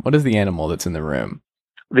room. What is the animal that's in the room?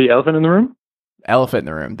 The elephant in the room? Elephant in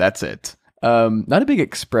the room. That's it. Not a big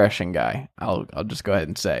expression guy. I'll just go ahead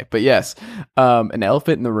and say, but yes, an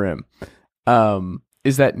elephant in the room.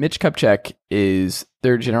 Is that Mitch Kupchak is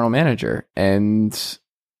their general manager, and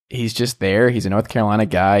he's just there. He's a North Carolina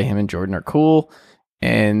guy. Him and Jordan are cool.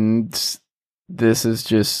 And this is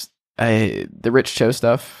just the Rich Cho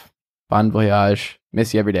stuff. Bon voyage.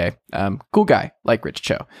 Miss you every day. Cool guy. Like Rich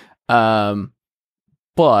Cho.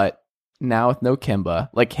 But now with no Kemba,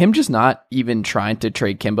 like him just not even trying to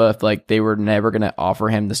trade Kemba, if like they were never going to offer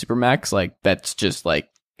him the Supermax, like that's just like,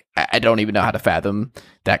 I don't even know how to fathom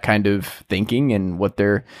that kind of thinking and what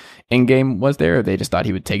their end game was there. They just thought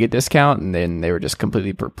he would take a discount, and then they were just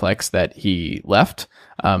completely perplexed that he left.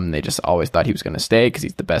 They just always thought he was going to stay because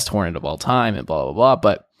he's the best Hornet of all time and blah, blah, blah.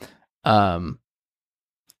 But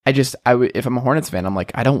if I'm a Hornets fan, I'm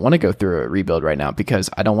like, I don't want to go through a rebuild right now because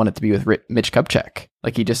I don't want it to be with Mitch Kupchak.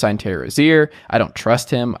 Like he just signed Terry Rozier. I don't trust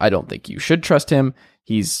him. I don't think you should trust him.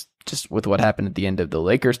 He's just with what happened at the end of the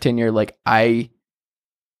Lakers tenure. Like I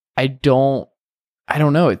don't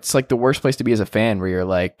know. It's like the worst place to be as a fan where you're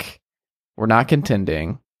like, we're not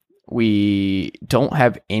contending. We don't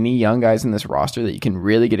have any young guys in this roster that you can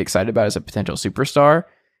really get excited about as a potential superstar.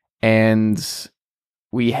 And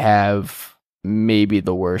we have maybe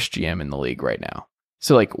the worst GM in the league right now.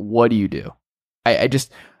 So like, what do you do?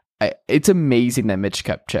 It's amazing that Mitch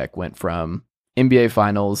Kupchak went from NBA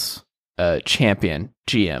Finals champion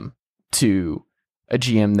GM to a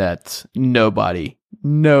GM that nobody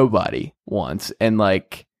wants, and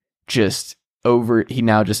like he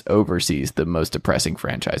now just oversees the most depressing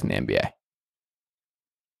franchise in the NBA.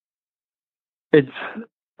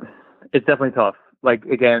 It's definitely tough. Like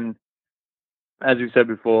again, as you said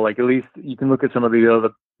before, like at least you can look at some of the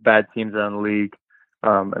other bad teams around the league,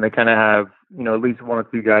 and they kind of have at least one or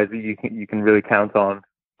two guys that you can really count on,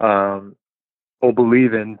 or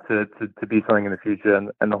believe in to be something in the future.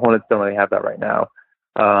 And the Hornets don't really have that right now.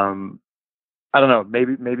 I don't know.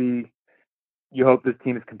 Maybe you hope this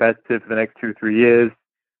team is competitive for the next 2 or 3 years.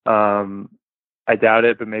 I doubt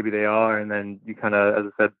it, but maybe they are. And then you kind of, as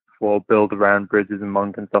I said before, build around Bridges and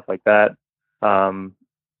Monk and stuff like that.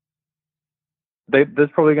 There's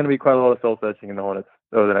probably going to be quite a lot of soul searching in the Hornets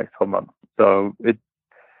over the next 12 months. So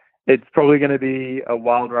it's probably going to be a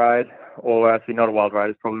wild ride, or actually not a wild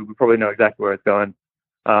ride. We probably know exactly where it's going.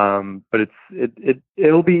 But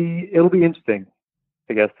it'll be interesting,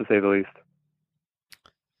 I guess, to say the least.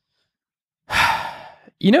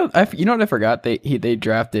 You know what I forgot? They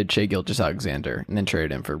drafted Shai Gilgeous-Alexander and then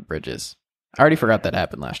traded him for Bridges. I already forgot that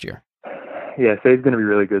happened last year. Yeah, Shai's going to be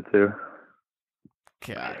really good too.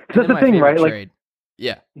 God, that's the thing, right? Trade. Like,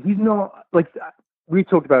 yeah, he's not like we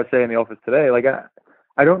talked about Shai in the office today. Like,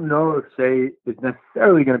 I don't know if Shai is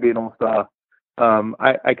necessarily going to be an all-star.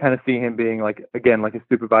 I kind of see him being like a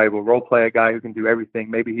super valuable role player guy who can do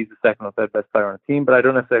everything. Maybe he's the second or third best player on the team, but I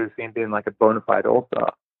don't necessarily see him being like a bona fide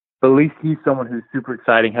all-star. But at least he's someone who's super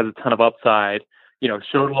exciting, has a ton of upside,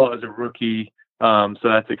 showed a lot as a rookie. So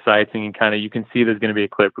that's exciting, and kind of you can see there's going to be a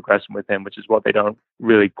clear progression with him, which is what they don't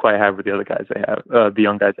really quite have with the other guys they have, the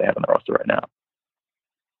young guys they have on the roster right now.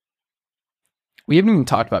 We haven't even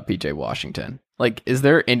talked about PJ Washington. Like, is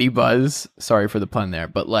there any buzz? Sorry for the pun there,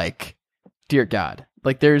 but like, dear God,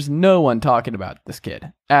 like there's no one talking about this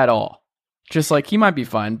kid at all. Just like he might be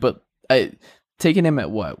fine, but taking him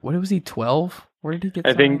at what was he, 12? Where did he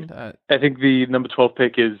get signed? I think the number 12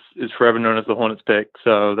 pick is forever known as the Hornets pick,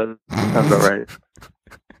 so that sounds about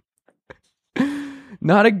right.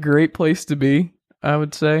 Not a great place to be, I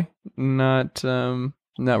would say. Not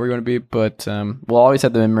where you want to be, but we'll always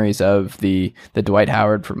have the memories of the Dwight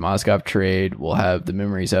Howard for Mozgov trade. We'll have the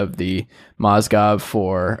memories of the Mozgov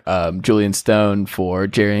for Julian Stone for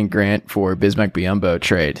Jerian Grant for Bismack Biyombo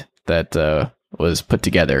trade that was put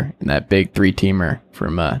together in that big 3-teamer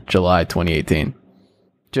from July 2018.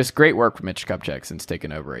 Just great work from Mitch Kupchak since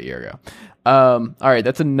taking over a year ago. All right,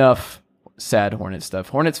 that's enough sad Hornets stuff.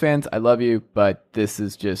 Hornets fans, I love you, but this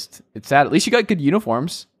is just, it's sad. At least you got good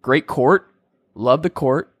uniforms. Great court. Love the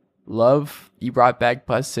court. Love you brought back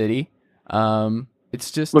Buzz City.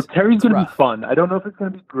 It's just, look, Terry's going to be fun. I don't know if it's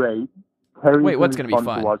going to be great. Wait, what's going to be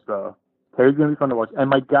fun? To watch, though. Terry's going to be fun to watch. And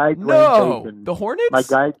my guy, Dwayne Bacon. The Hornets? My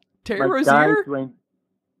guy, Terry Rozier?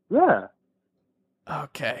 Yeah.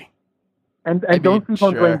 Okay. And don't sleep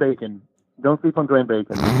on Dwayne Bacon. Don't sleep on Dwayne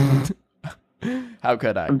Bacon. How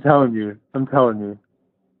could I? I'm telling you.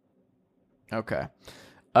 Okay.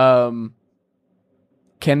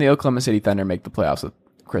 Can the Oklahoma City Thunder make the playoffs with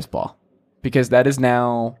Chris Paul? Because that is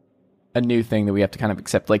now a new thing that we have to kind of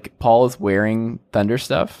accept. Like, Paul is wearing Thunder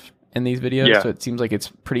stuff in these videos, so it seems like it's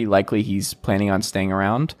pretty likely he's planning on staying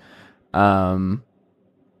around.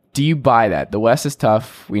 Do you buy that? The West is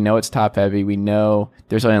tough. We know it's top heavy. We know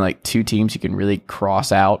there's only like 2 teams you can really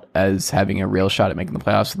cross out as having a real shot at making the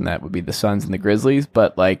playoffs, and that would be the Suns and the Grizzlies.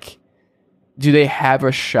 But like, do they have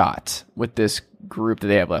a shot with this group that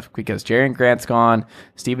they have left because Jaren Grant's gone.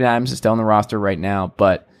 Steven Adams is still on the roster right now,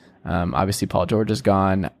 but obviously Paul George is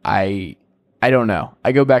gone. I don't know.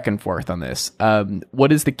 I go back and forth on this.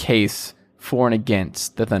 What is the case for and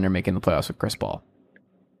against the Thunder making the playoffs with Chris Paul?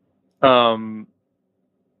 The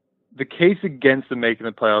case against them making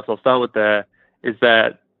the playoffs, I'll start with that, is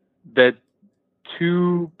that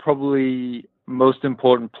two probably most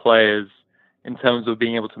important players in terms of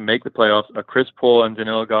being able to make the playoffs are Chris Paul and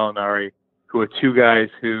Danilo Gallinari, who are two guys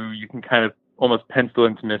who you can kind of almost pencil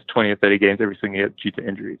in to miss 20 or 30 games every single year due to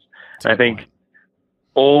injuries. And I think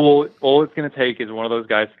all it's going to take is one of those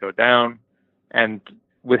guys to go down. And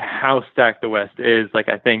with how stacked the West is, like,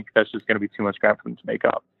 I think that's just going to be too much ground for them to make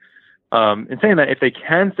up. In saying that, if they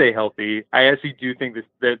can stay healthy, I actually do think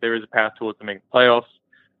that there is a path towards to make the playoffs.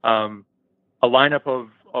 A lineup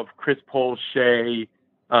of Chris Paul, Shea,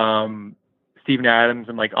 Steven Adams,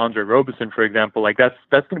 and like Andre Roberson, for example, like that's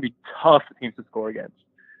going to be tough for teams to score against.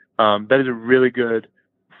 That is a really good,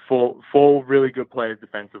 four really good players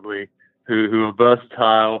defensively who are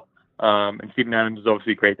versatile. And Steven Adams is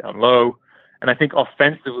obviously great down low. And I think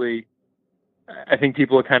offensively, I think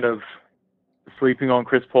people are kind of sleeping on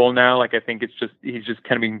Chris Paul now. Like, I think he's just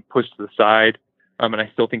kind of being pushed to the side. And I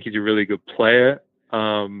still think he's a really good player.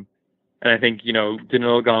 And I think,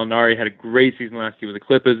 Danilo Gallinari had a great season last year with the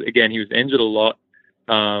Clippers. Again, he was injured a lot.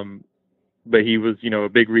 But he was, a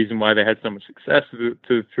big reason why they had so much success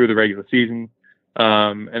through the regular season.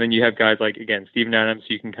 And then you have guys like, again, Steven Adams,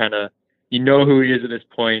 so you can kind of, who he is at this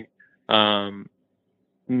point.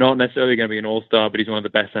 Not necessarily going to be an all-star, but he's one of the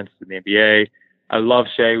best centers in the NBA. I love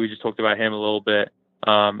Shea. We just talked about him a little bit.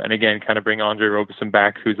 And again, kind of bring Andre Roberson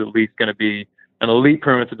back, who's at least going to be an elite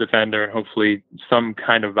perimeter defender and hopefully some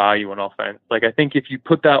kind of value on offense. Like, I think if you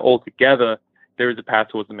put that all together, there is a path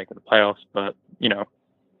towards them making the playoffs, but,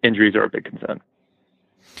 injuries are a big concern.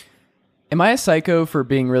 Am I a psycho for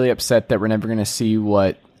being really upset that we're never going to see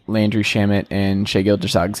what Landry Shamet and Shai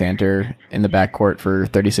Gilgeous-Alexander in the backcourt for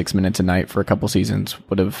 36 minutes a night for a couple seasons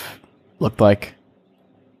would have looked like?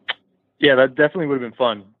 Yeah, that definitely would have been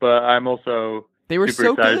fun, but I'm also they were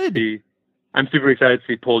so good. I'm super excited to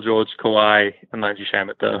see Paul George, Kawhi, and Landry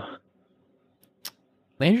Shamet, though.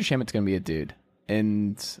 Landry Shamet's going to be a dude.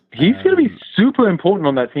 And he's going to be super important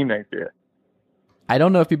on that team next year. I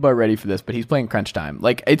don't know if people are ready for this, but he's playing crunch time.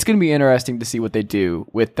 Like, it's going to be interesting to see what they do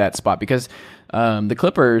with that spot because the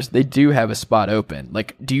Clippers, they do have a spot open.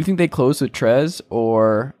 Like, do you think they close with Trez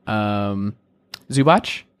or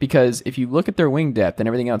Zubac? Because if you look at their wing depth and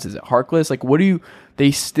everything else, is it Harkless? Like,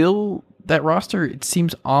 that roster, it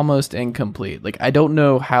seems almost incomplete. Like, I don't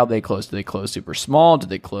know how they close. Do they close super small? Do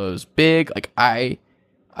they close big? Like, I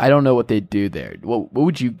don't know what they do there. What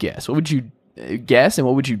would you guess? What would you guess, and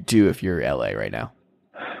what would you do if you're LA right now?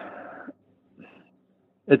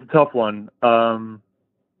 It's a tough one.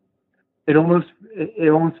 It almost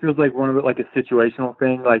feels like one of it, like a situational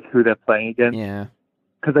thing, like who they're playing against. Yeah.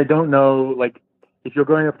 Because I don't know, like, if you're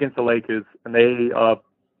going up against the Lakers and they are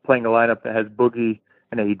playing a lineup that has Boogie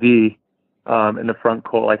and AD in the front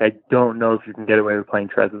court, like, I don't know if you can get away with playing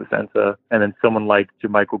Trez at the center and then someone like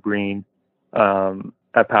JaMychal Green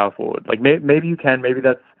at power forward. Like, maybe you can. Maybe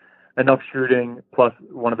that's enough shooting plus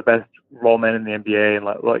one of the best role men in the NBA, and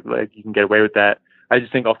like you can get away with that. I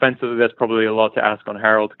just think offensively, that's probably a lot to ask on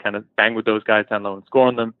Harold to kind of bang with those guys down low and score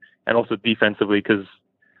on them, and also defensively because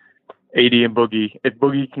AD and Boogie, if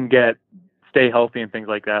Boogie can stay healthy and things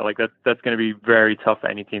like that, like that's going to be very tough for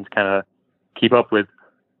any team to kind of keep up with.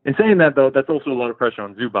 In saying that, though, that's also a lot of pressure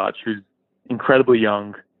on Zubac, who's incredibly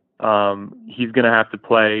young. He's going to have to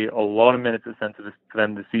play a lot of minutes at center for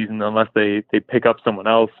them this season unless they pick up someone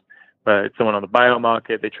else, but it's someone on the buyout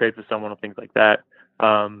market, they trade for someone or things like that.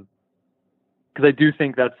 Because I do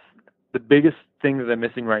think that's the biggest thing that they're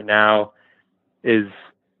missing right now is,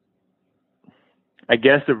 I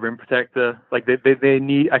guess, a rim protector. Like they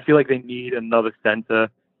need, I feel like they need another center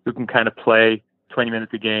who can kind of play 20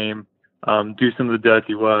 minutes a game, do some of the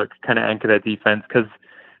dirty work, kind of anchor that defense. Because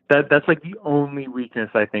that's like the only weakness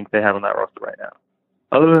I think they have on that roster right now.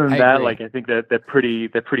 Other than that, agree. like I think that they're pretty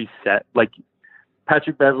set. Like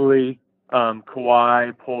Patrick Beverley,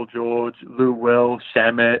 Kawhi, Paul George, Lou Will,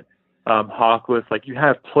 Shamet, Harkless. Like, you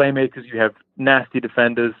have playmakers, you have nasty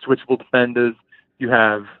defenders, switchable defenders, you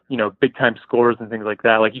have, big time scorers and things like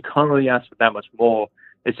that. Like, you can't really ask for that much more.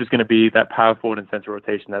 It's just going to be that power forward and center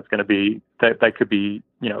rotation that's going to be that could be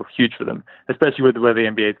huge for them, especially with where the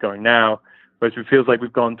NBA is going now. Whereas it feels like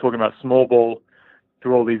we've gone talking about small ball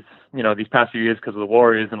through all these these past few years because of the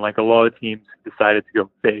Warriors, and like a lot of teams decided to go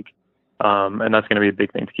big, and that's going to be a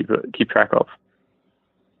big thing to keep track of.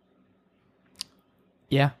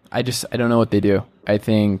 Yeah, I don't know what they do. I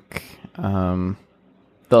think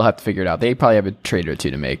They'll have to figure it out. They probably have a trade or two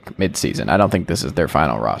to make mid-season. I don't think this is their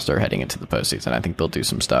final roster heading into the postseason. I think they'll do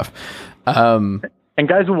some stuff. And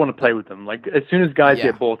guys will want to play with them. Like, as soon as guys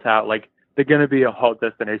get bought out, like, they're going to be a hot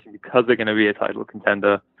destination because they're going to be a title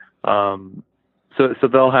contender. So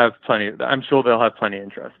they'll have plenty. I'm sure they'll have plenty of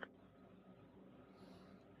interest.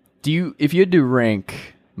 If you had to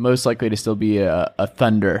rank most likely to still be a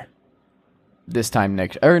Thunder this time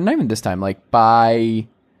next, or not even this time, like by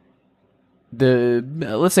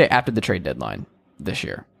let's say after the trade deadline this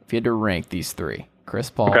year, if you had to rank these three, Chris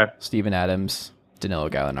Paul, Steven Adams, Danilo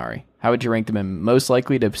Gallinari, how would you rank them in most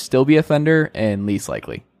likely to still be a Thunder and least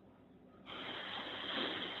likely?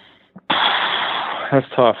 That's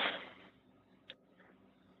tough.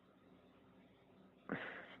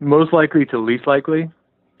 Most likely to least likely?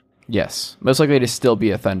 Yes. Most likely to still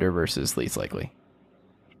be a Thunder versus least likely.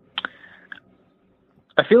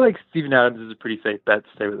 I feel like Steven Adams is a pretty safe bet to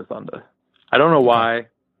stay with the Thunder. I don't know why.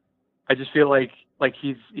 I just feel like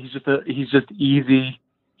he's just easy.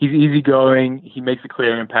 He's easygoing. He makes a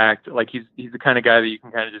clear impact. Like he's the kind of guy that you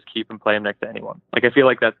can kind of just keep and play him next to anyone. Like I feel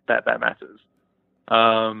like that matters.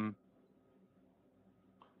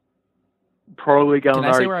 Probably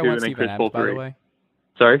Gallinari 2 and then Chris Paul 3. By the way?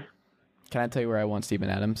 Sorry? Can I tell you where I want Steven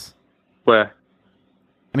Adams? Where?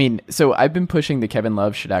 I mean, so I've been pushing the Kevin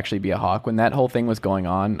Love should actually be a Hawk. When that whole thing was going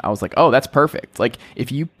on, I was like, oh, that's perfect. Like,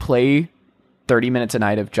 if you play 30 minutes a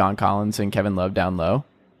night of John Collins and Kevin Love down low,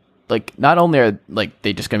 like, not only are like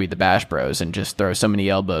they just going to be the Bash Bros and just throw so many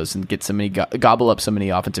elbows and get so many gobble up so many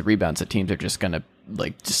offensive rebounds that teams are just going to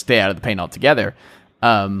like just stay out of the paint altogether.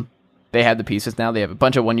 They have the pieces now. They have a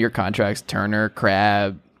bunch of 1-year contracts, Turner,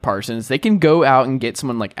 Crabbe, Parsons. They can go out and get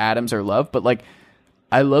someone like Adams or Love, but like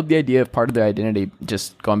I love the idea of part of their identity,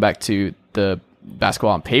 just going back to the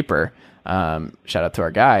basketball on paper. Shout out to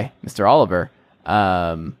our guy, Mr. Oliver.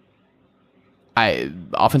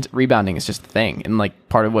 Offensive rebounding is just a thing. And like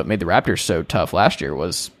part of what made the Raptors so tough last year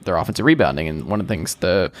was their offensive rebounding. And one of the things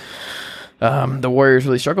the Warriors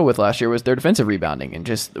really struggled with last year was their defensive rebounding. And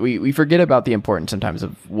just we forget about the importance sometimes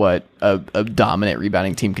of what a dominant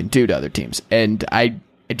rebounding team can do to other teams. And I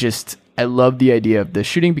love the idea of the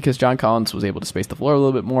shooting because John Collins was able to space the floor a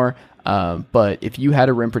little bit more. But if you had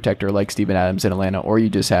a rim protector like Steven Adams in Atlanta, or you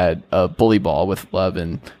just had a bully ball with Love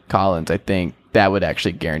and Collins, I think that would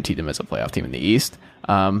actually guarantee them as a playoff team in the East.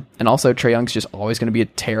 And also Trae Young's just always going to be a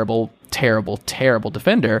terrible, terrible, terrible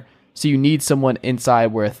defender. So you need someone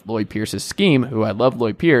inside with Lloyd Pierce's scheme, who I love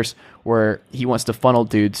Lloyd Pierce, where he wants to funnel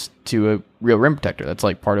dudes to a real rim protector. That's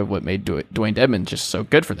like part of what made Dwayne Dedmon just so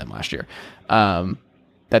good for them last year.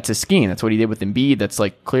 That's his scheme. That's what he did with Embiid. That's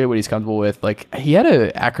like clearly what he's comfortable with. Like he had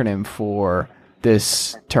an acronym for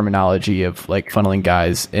this terminology of like funneling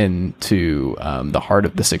guys into the heart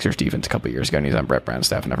of the Sixers defense a couple of years ago, and he's on Brett Brown's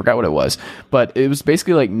staff, and I forgot what it was. But it was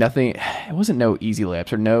basically like nothing. It wasn't no easy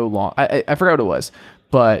layups or no long. I forgot what it was,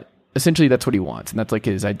 but essentially that's what he wants, and that's like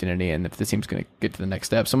his identity. And if the team's going to get to the next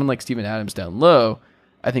step, someone like Steven Adams down low,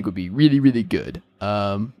 I think would be really, really good.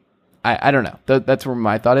 I don't know. That's where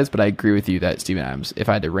my thought is, but I agree with you that Steven Adams, if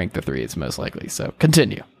I had to rank the three, it's most likely. So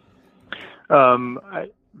continue.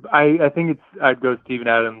 I think I'd go Steven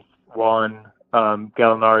Adams 1,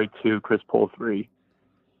 Gallinari 2, Chris Paul 3.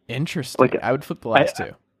 Interesting. Like, I would flip the last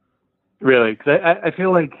two. Really? Because I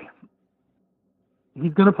feel like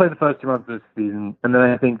he's going to play the first 2 months of this season, and then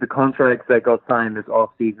I think the contracts that got signed this off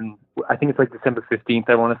season, I think it's like December 15th,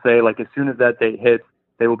 I want to say. Like as soon as that date hits,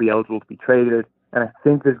 they will be eligible to be traded. And I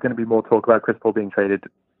think there's going to be more talk about Chris Paul being traded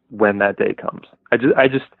when that day comes. I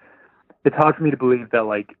just, it's hard for me to believe that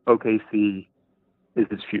like OKC is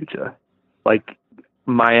his future. Like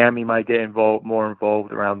Miami might get more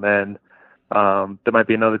involved around then. There might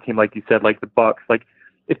be another team, like you said, like the Bucks. Like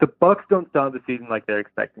if the Bucks don't start the season like they're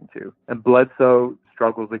expecting to, and Bledsoe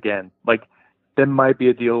struggles again, like there might be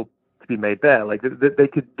a deal to be made there. Like they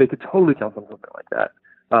could totally jump on something like that.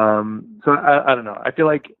 So I don't know. I feel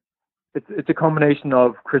like it's a combination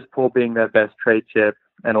of Chris Paul being their best trade chip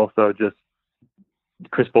and also just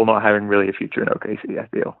Chris Paul not having really a future in OKC. I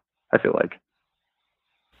feel like.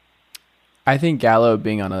 I think Gallo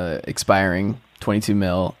being on a expiring $22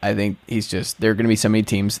 million. I think there are going to be so many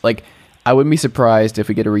teams. Like I wouldn't be surprised if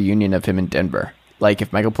we get a reunion of him in Denver. Like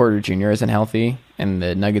if Michael Porter Jr. isn't healthy and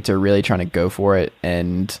the Nuggets are really trying to go for it,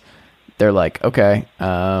 and they're like, okay,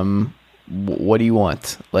 what do you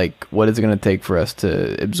want? Like, what is it going to take for us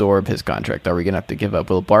to absorb his contract? Are we going to have to give up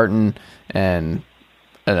Will Barton and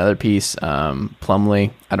another piece,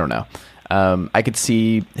 Plumlee? I don't know. I could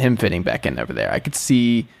see him fitting back in over there. I could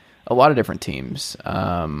see a lot of different teams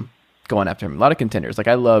going after him. A lot of contenders. Like,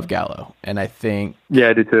 I love Gallo, and I think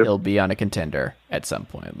I do too. He'll be on a contender at some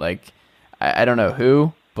point. Like, I don't know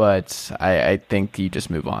who, but I think you just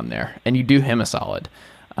move on there and you do him a solid.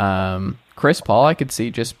 Chris Paul, I could see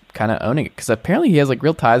just kind of owning it because apparently he has like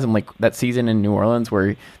real ties. And like that season in New Orleans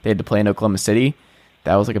where they had to play in Oklahoma City,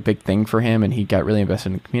 that was like a big thing for him, and he got really invested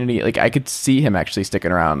in the community. Like I could see him actually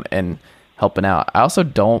sticking around and helping out. I also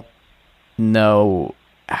don't know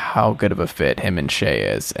how good of a fit him and Shea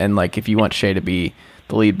is, and like if you want Shea to be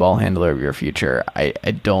the lead ball handler of your future, I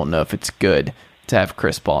don't know if it's good to have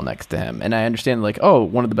Chris Paul next to him. And I understand like, oh,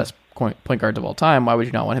 one of the best point guards of all time, why would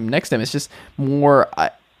you not want him next to him? It's just more,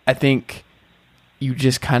 I think you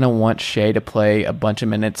just kind of want Shea to play a bunch of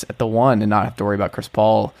minutes at the one and not have to worry about Chris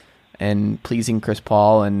Paul and pleasing Chris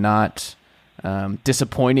Paul and not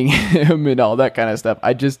disappointing him and all that kind of stuff.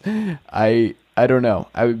 I don't know.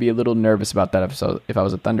 I would be a little nervous about that episode if I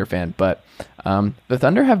was a Thunder fan, but the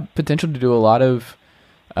Thunder have potential to do a lot of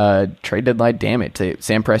trade deadline damage.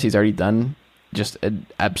 Sam Presti's already done just an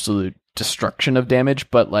absolute destruction of damage,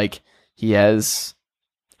 but like he has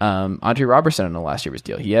Andre Robertson in the last year's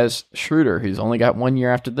deal. He has Schroeder, who's only got 1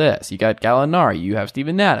 year after this. You got Gallinari. You have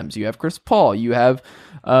Steven Adams. You have Chris Paul. You have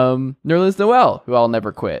Nerlens Noel, who I'll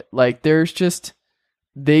never quit. Like there's just,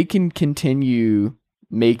 they can continue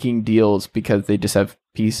making deals because they just have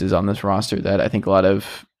pieces on this roster that I think a lot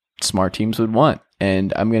of smart teams would want.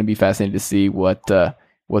 And I'm going to be fascinated to see what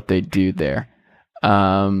they do there.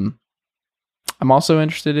 I'm also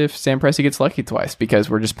interested if Sam Presti gets lucky twice because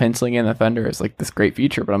we're just penciling in the Thunder as like this great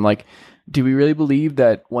future. But I'm like, do we really believe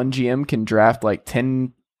that one GM can draft like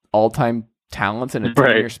 10 all-time talents in a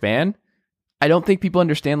 10-year span? I don't think people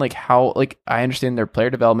understand like how, like I understand their player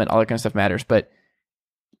development, all that kind of stuff matters, but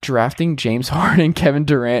drafting James Harden, Kevin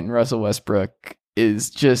Durant, and Russell Westbrook is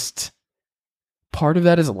just, part of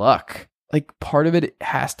that is luck. Like part of it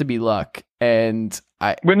has to be luck. And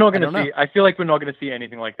we're not going to see, I feel like we're not going to see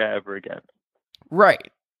anything like that ever again.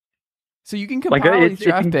 Right. So you can compile these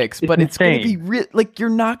draft picks, but it's going to be like you're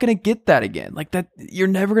not going to get that again. Like that, you're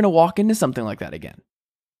never going to walk into something like that again.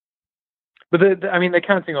 But they're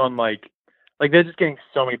counting on like they're just getting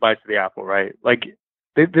so many bites of the apple, right? Like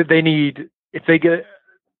they need, if they get,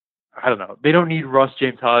 I don't know, they don't need Russ,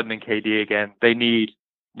 James Harden, and KD again. They need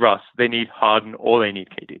Russ, they need Harden, or they need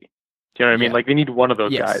KD. Do you know what I mean? Like they need one of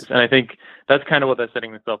those guys, and I think that's kind of what they're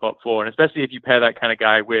setting themselves up for. And especially if you pair that kind of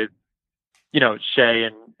guy with, you know, Shea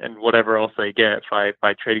and whatever else they get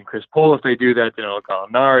by trading Chris Paul. If they do that, you know,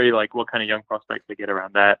 Gallinari, like what kind of young prospects they get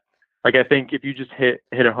around that. Like I think if you just hit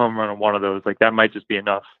a home run on one of those, like that might just be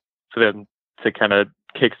enough for them to kind of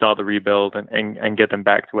kickstart the rebuild and get them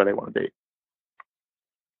back to where they want to be.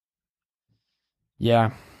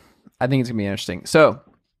 Yeah, I think it's gonna be interesting. So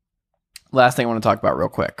last thing I want to talk about real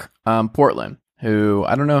quick, Portland. Who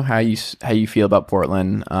I don't know how you feel about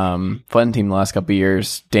Portland. Fun team the last couple of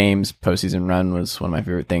years. Dame's postseason run was one of my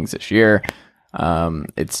favorite things this year.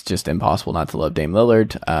 It's just impossible not to love Dame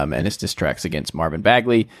Lillard and his diss tracks against Marvin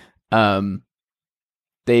Bagley.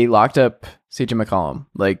 They locked up CJ McCollum.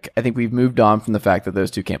 Like I think we've moved on from the fact that those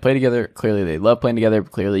two can't play together. Clearly they love playing together.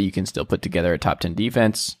 But clearly you can still put together a top 10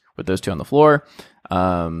 defense with those two on the floor.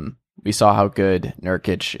 We saw how good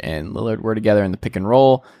Nurkic and Lillard were together in the pick and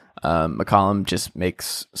roll. McCollum just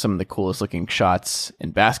makes some of the coolest looking shots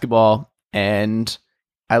in basketball. And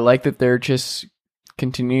I like that they're just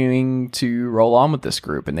continuing to roll on with this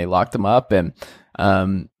group and they locked them up. And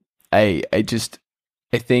I think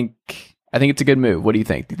it's a good move. What do you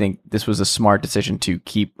think? Do you think this was a smart decision to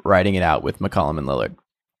keep riding it out with McCollum and Lillard?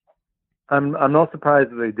 I'm not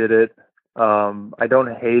surprised that they did it. I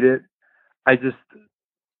don't hate it. I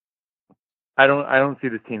don't see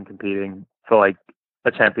this team competing for like a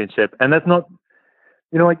championship. And that's not,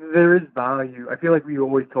 you know, like there is value. I feel like we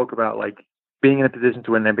always talk about like being in a position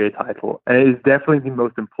to win an NBA title. And it is definitely the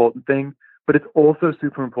most important thing, but it's also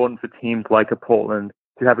super important for teams like a Portland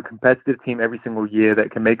to have a competitive team every single year that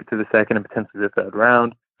can make it to the second and potentially the third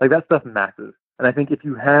round. Like that stuff matters. And I think if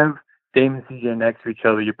you have Dame and CJ next to each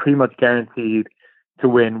other, you're pretty much guaranteed to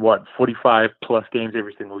win 45 plus games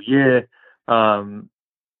every single year.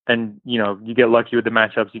 And, you know, you get lucky with the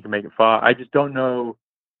matchups, you can make it far. I just don't know.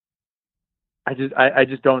 I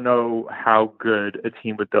just don't know how good a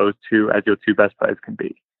team with those two as your two best players can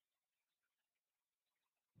be.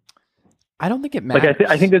 I don't think it matters. Like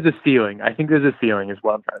I think there's a ceiling. I think there's a ceiling is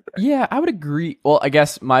what I'm trying to say. Yeah, I would agree. Well, I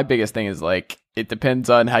guess my biggest thing is like, it depends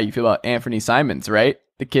on how you feel about Anthony Simons, right?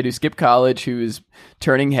 The kid who skipped college, who is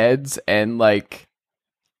turning heads and like,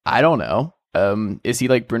 I don't know. Is he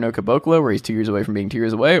like Bruno Caboclo, where he's 2 years away from being 2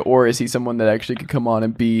 years away? Or is he someone that actually could come on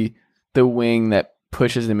and be the wing that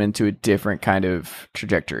pushes him into a different kind of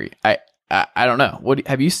trajectory? I don't know.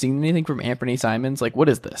 Have you seen anything from Anthony Simons? Like, what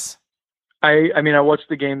is this? I mean, I watched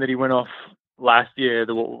the game that he went off last year.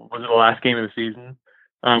 Was it the last game of the season?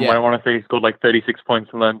 When I want to say he scored like 36 points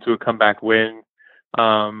and led to a comeback win.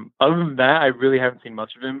 Other than that, I really haven't seen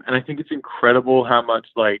much of him, and I think it's incredible how much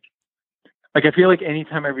like I feel like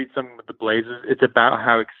anytime I read something with the Blazers, it's about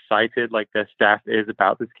how excited like their staff is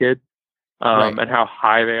about this kid, and how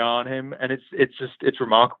high they are on him, and it's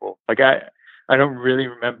remarkable. Like I don't really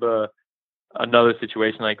remember another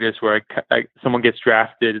situation like this where someone gets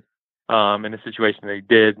drafted in a situation they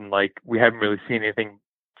did, and like we haven't really seen anything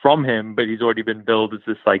from him, but he's already been billed as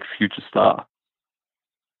this like future star.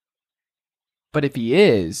 But if he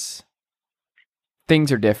is,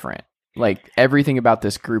 things are different. Like everything about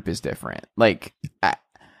this group is different. Like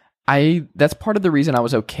I that's part of the reason I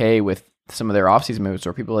was okay with some of their offseason moves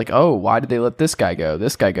where people are like, oh, why did they let this guy go?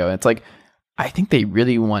 And it's like, I think they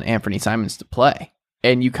really want Anthony Simons to play.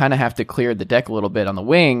 And you kind of have to clear the deck a little bit on the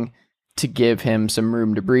wing to give him some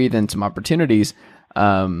room to breathe and some opportunities.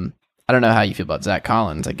 I don't know how you feel about Zach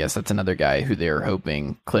Collins. I guess that's another guy who they're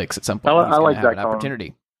hoping clicks at some point. I like have Zach an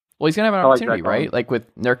opportunity. Well, he's going to have an opportunity, right? Like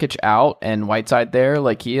with Nurkic out and Whiteside there,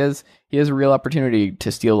 like he has a real opportunity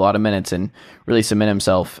to steal a lot of minutes and really cement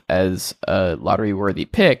himself as a lottery-worthy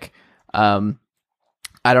pick. I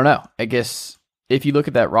don't know. I guess if you look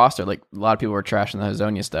at that roster, like a lot of people are trashing the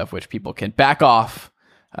Hazonia stuff, which people can back off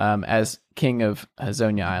as king of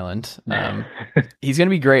Hazonia Island. He's going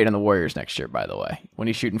to be great in the Warriors next year, by the way, when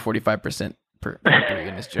he's shooting 45% per three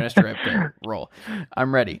in his Jonas Jerebko role.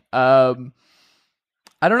 I'm ready.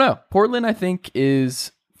 I don't know. Portland, I think,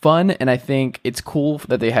 is fun, and I think it's cool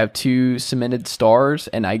that they have two cemented stars,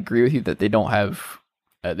 and I agree with you that they don't have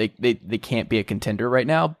they can't be a contender right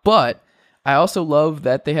now, but I also love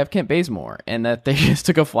that they have Kent Bazemore and that they just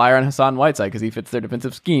took a flyer on Hassan Whiteside because he fits their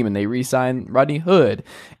defensive scheme, and they re-signed Rodney Hood,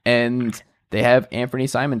 and they have Anthony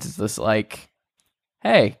Simons. It's this like,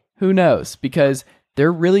 hey, who knows? Because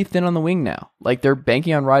they're really thin on the wing now. Like they're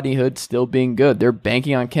banking on Rodney Hood still being good. They're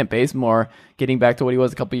banking on Kent Bazemore getting back to what he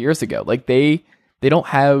was a couple of years ago. Like they don't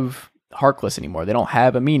have Harkless anymore. They don't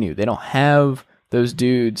have Aminu. They don't have those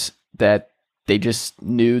dudes that they just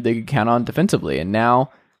knew they could count on defensively. And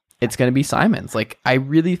now it's going to be Simons. Like I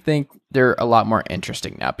really think they're a lot more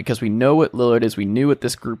interesting now because we know what Lillard is. We knew what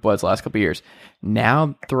this group was the last couple of years.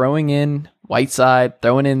 Now throwing in Whiteside,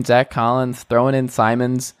 throwing in Zach Collins, throwing in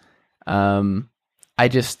Simons, I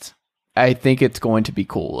think it's going to be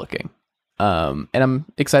cool looking. And I'm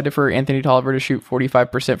excited for Anthony Tolliver to shoot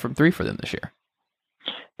 45% from three for them this year.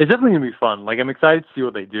 It's definitely going to be fun. Like, I'm excited to see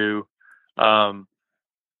what they do. One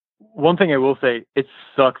thing I will say, it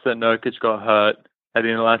sucks that Nurkic got hurt at the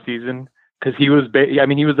end of last season because he was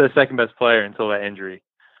their second best player until that injury.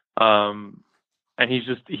 And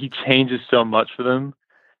he changes so much for them.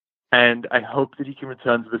 And I hope that he can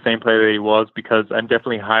return to the same player that he was because I'm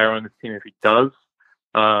definitely higher on this team if he does.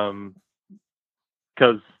 Because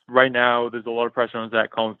right now there's a lot of pressure on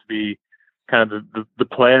Zach Collins to be kind of the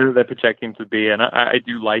player that they're projecting him to be, and I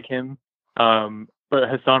do like him. But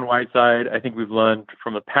Hassan Whiteside, I think we've learned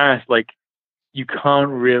from the past, like you can't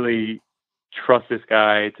really trust this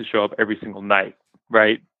guy to show up every single night,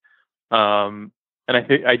 right? And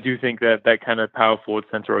I do think that kind of power forward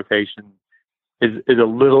center rotation is a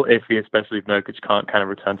little iffy, especially if Nurkic can't kind of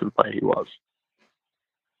return to the player he was.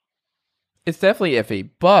 It's definitely iffy,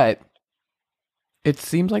 but it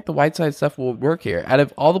seems like the Whiteside stuff will work here. Out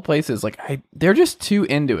of all the places, like they're just too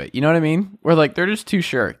into it. You know what I mean? Where like they're just too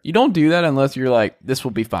sure. You don't do that unless you're like, this will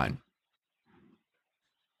be fine.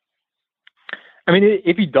 I mean,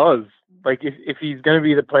 if he does, like if he's going to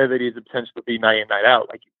be the player that he has the potential to be night in, night out,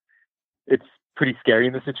 like it's pretty scary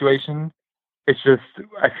in the situation. It's just,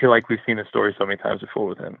 I feel like we've seen the story so many times before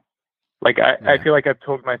with him. Like I feel like I've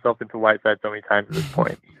talked myself into Whiteside so many times at this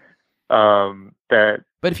point.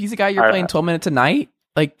 But if he's a guy you're playing 12 minutes a night,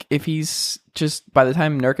 like if he's just by the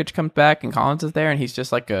time Nurkic comes back and Collins is there and he's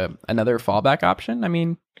just like another fallback option, I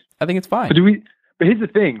mean, I think it's fine. But here's the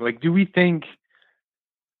thing, like do we think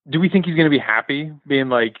he's going to be happy being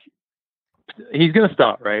like he's going to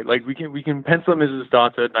start, right? Like we can pencil him as a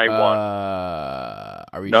starter at night one.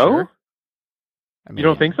 Are we no? Sure? I mean, you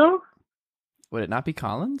don't think so? Would it not be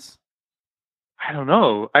Collins? I don't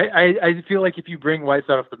know. I feel like if you bring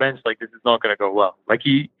Whiteside off the bench, like this is not going to go well. Like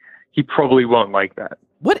he probably won't like that.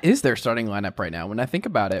 What is their starting lineup right now? When I think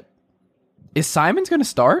about it, is Simons going to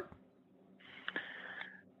start?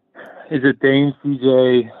 Is it Dame,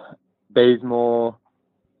 CJ, Bazemore?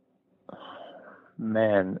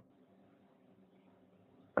 Man,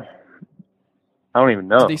 I don't even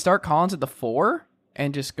know. Do they start Collins at the 4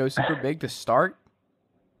 and just go super big to start?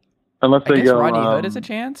 Unless they go, Rodney Hood has a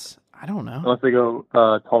chance. I don't know. Unless they go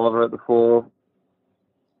Tolliver at the 4.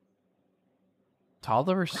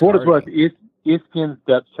 Tolliver For what it's worth, starting. ESPN's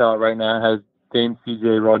depth chart right now has Dame,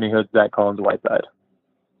 CJ, Rodney Hood, Zach Collins, Whiteside.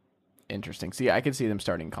 Interesting. See, I could see them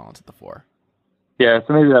starting Collins at the 4. Yeah,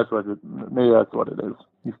 so maybe that's what it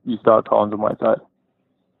is. You start Collins and Whiteside.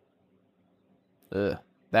 Ugh,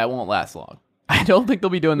 that won't last long. I don't think they'll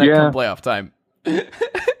be doing that come playoff time.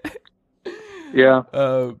 Yeah.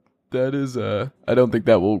 That is I don't think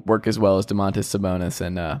that will work as well as DeMontis Sabonis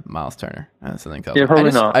and Miles Turner. That's something else. Yeah,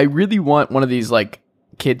 probably not. I really want one of these like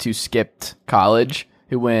kids who skipped college,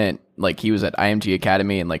 who went like he was at IMG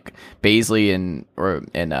Academy and like Baisley and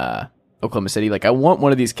Oklahoma City. Like I want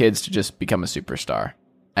one of these kids to just become a superstar.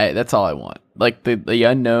 That's all I want. Like the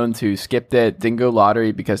unknowns who skipped it, didn't go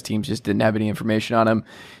lottery because teams just didn't have any information on them,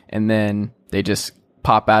 and then they just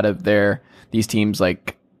pop out of these teams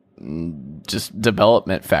like just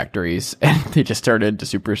development factories and they just turn into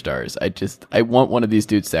superstars. I want one of these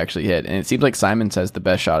dudes to actually hit, and it seems like Simons has the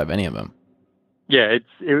best shot of any of them. Yeah,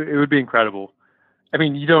 it would be incredible. I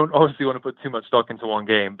mean, you don't obviously want to put too much stock into one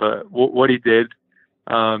game, but what he did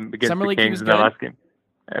against Summer the League, Kings in the last game.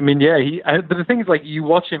 I mean, yeah, but the thing is, like, you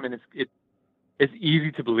watch him and it's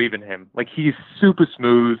easy to believe in him. Like, he's super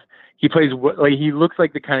smooth. He looks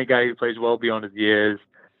like the kind of guy who plays well beyond his years.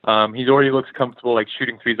 He's already looks comfortable, like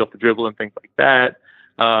shooting threes off the dribble and things like that.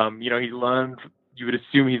 He's learned. You would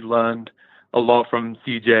assume he's learned a lot from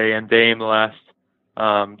CJ and Dame the last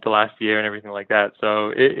year and everything like that.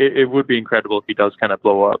 So it would be incredible if he does kind of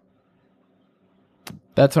blow up.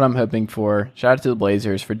 That's what I'm hoping for. Shout out to the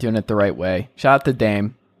Blazers for doing it the right way. Shout out to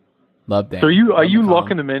Dame. Love Dame. So are you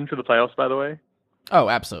locking them in for the playoffs, by the way? Oh,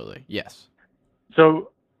 absolutely. Yes.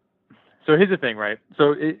 So here's the thing, right?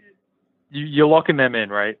 So you're locking them in,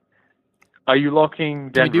 right? Are you locking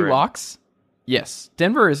Denver? Can we do locks? Yes.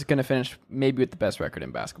 Denver is going to finish maybe with the best record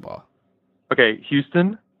in basketball. Okay.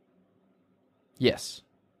 Houston? Yes.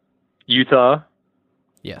 Utah?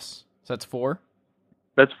 Yes. So that's 4?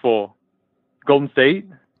 That's 4. Golden State?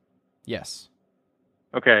 Yes.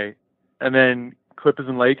 Okay. And then Clippers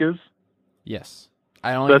and Lakers? Yes.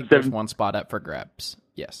 I only think there's one spot up for grabs.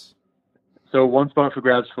 Yes. So one spot for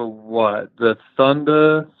grabs for what? The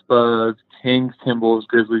Thunder, Spurs, Kings, Timberwolves,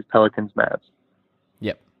 Grizzlies, Pelicans, Mavs.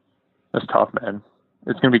 Yep. That's tough, man.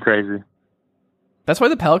 It's going to be crazy. That's why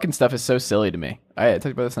the Pelican stuff is so silly to me. I talked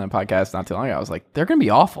about this on a podcast not too long ago. I was like, they're going to be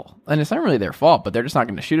awful. And it's not really their fault, but they're just not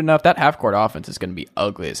going to shoot enough. That half-court offense is going to be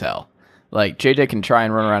ugly as hell. Like, JJ can try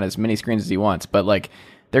and run around as many screens as he wants, but, like,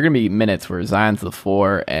 there are going to be minutes where Zion's the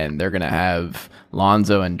 4, and they're going to have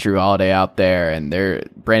Lonzo and Drew Holiday out there, and they're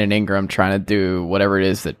Brandon Ingram trying to do whatever it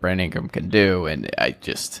is that Brandon Ingram can do. And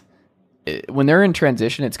when they're in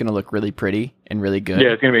transition, it's going to look really pretty and really good.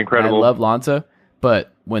 Yeah, it's going to be incredible. And I love Lonzo,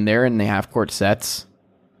 but when they're in the half-court sets,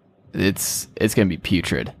 it's going to be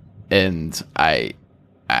putrid. And I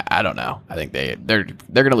don't know. I think they're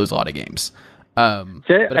going to lose a lot of games. But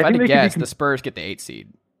if I had to guess, the Spurs get the 8 seed.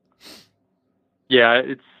 Yeah,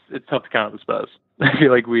 it's tough to count the Spurs. I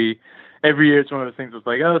feel like every year it's one of those things that's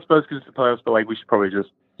like, oh, the Spurs could the playoffs, but like we should probably just,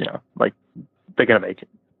 like they're gonna make it.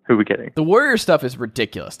 Who are we kidding? The Warriors stuff is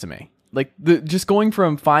ridiculous to me. Like just going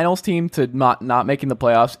from finals team to not making the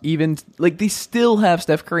playoffs, even like they still have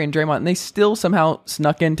Steph Curry and Draymond, and they still somehow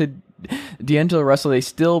snuck into D'Angelo Russell. They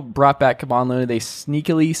still brought back Kevon Looney. They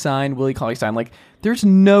sneakily signed Willie Cauley-Stein. Like there's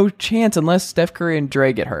no chance unless Steph Curry and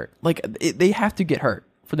Dre get hurt. Like they have to get hurt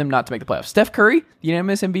for them not to make the playoffs. Steph Curry, the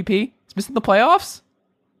unanimous MVP, is missing the playoffs?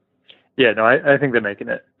 Yeah, no, I think they're making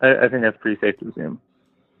it. I think that's pretty safe to assume.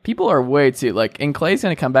 People are way too, like, and Clay's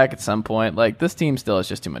going to come back at some point. Like, this team still has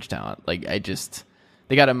just too much talent. Like,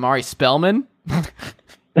 they got Amari Spellman.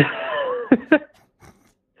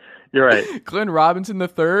 You're right. Glenn Robinson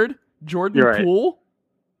III, Jordan Poole.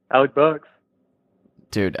 Alec Burks.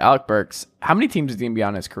 Dude, Alec Burks. How many teams is he going to be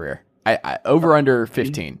on in his career? Under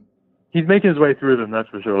 15. He's making his way through them, that's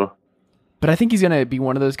for sure. But I think he's going to be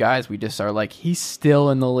one of those guys we just are like, he's still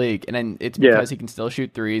in the league. And then it's because he can still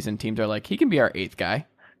shoot threes, and teams are like, he can be our 8th guy.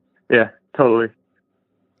 Yeah, totally.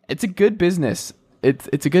 It's a good business.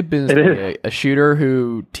 It's a good business to be a shooter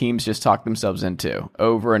who teams just talk themselves into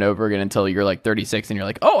over and over again until you're like 36 and you're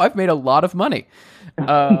like, oh, I've made a lot of money.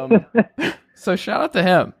 So shout out to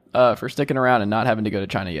him for sticking around and not having to go to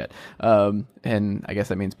China yet. And I guess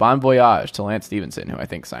that means bon voyage to Lance Stevenson, who I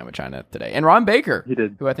think signed with China today. And Ron Baker, he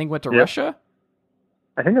did, who I think went to Russia.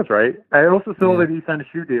 I think that's right. I also saw that he signed a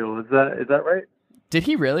shoe deal. Is that right? Did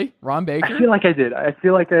he really? Ron Baker? I feel like I did. I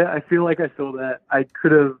feel like I saw that. I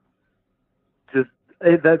could have just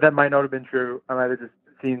that might not have been true. I might have just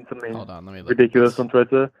seen something ridiculous on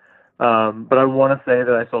Twitter. But I want to say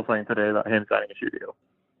that I saw something today about him signing a shoe deal.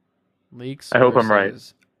 Leaks. I hope I'm right.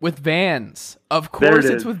 With Vans. Of There course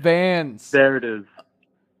it it's is. with Vans. There it is.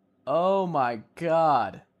 Oh my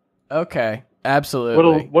God. Okay,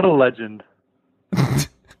 absolutely. What a legend.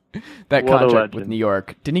 That what a contract with legend. New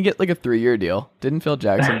York. Didn't he get like a 3-year deal? Didn't Phil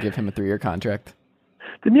Jackson give him a 3-year contract?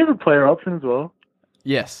 Didn't you have a player option as well?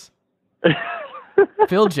 Yes.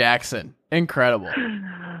 Phil Jackson. Incredible.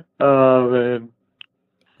 Oh, man.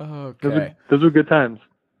 Okay. Those were good times.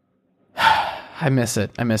 I miss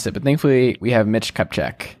it. But thankfully, we have Mitch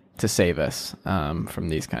Kupchak to save us from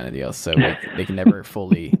these kind of deals, so they can never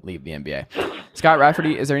fully leave the NBA. Scott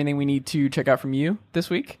Rafferty, is there anything we need to check out from you this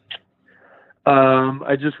week?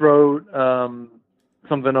 I just wrote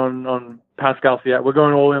something on Pascal Siakam. We're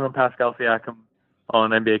going all in on Pascal Siakam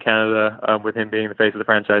on NBA Canada with him being the face of the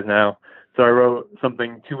franchise now. So I wrote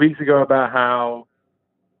something 2 weeks ago about how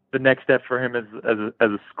the next step for him is as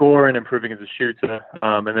a scorer and improving as a shooter.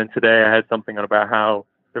 And then today I had something about how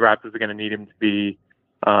the Raptors are going to need him to be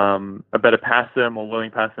a better passer, more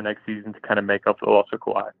willing passer next season to kind of make up for the loss of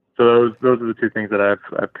Kawhi. So those are the two things that I've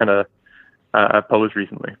kind of published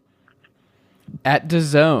recently. At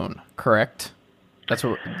DAZN, correct? That's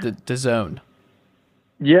what the DAZN.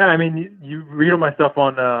 Yeah, I mean, you read all my stuff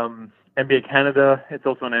on NBA Canada. It's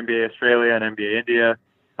also on NBA Australia and NBA India.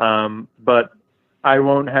 But I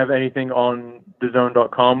won't have anything on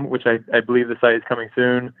DAZN.com, which I believe the site is coming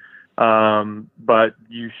soon. But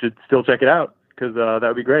you should still check it out because that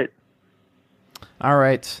would be great. All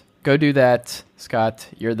right. Go do that. Scott,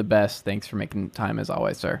 you're the best. Thanks for making time as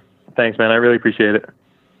always, sir. Thanks, man. I really appreciate it.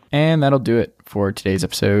 And that'll do it for today's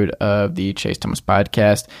episode of the Chase Thomas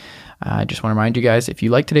Podcast. I just want to remind you guys, if you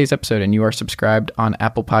like today's episode and you are subscribed on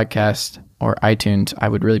Apple Podcasts or iTunes, I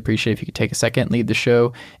would really appreciate if you could take a second, leave the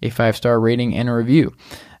show a 5-star rating and a review.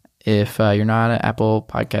 If you're not an Apple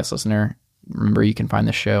Podcast listener, remember you can find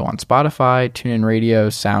the show on Spotify, TuneIn Radio,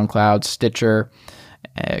 SoundCloud, Stitcher,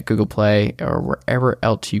 Google Play, or wherever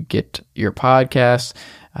else you get your podcasts.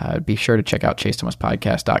 Be sure to check out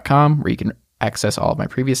chasethomaspodcast.com where you can access all of my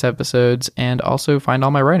previous episodes and also find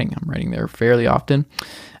all my writing. I'm writing there fairly often.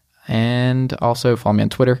 And also follow me on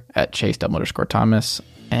Twitter at Chase_Thomas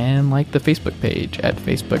and like the Facebook page at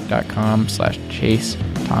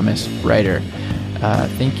facebook.com/ChaseThomasWriter.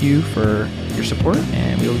 Thank you for your support,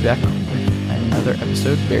 and we will be back with another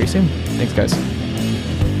episode very soon. Thanks, guys.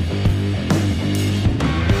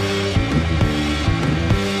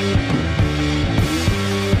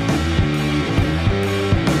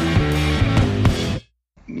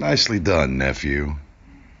 Nicely done, nephew.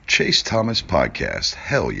 Chase Thomas Podcast.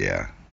 Hell yeah.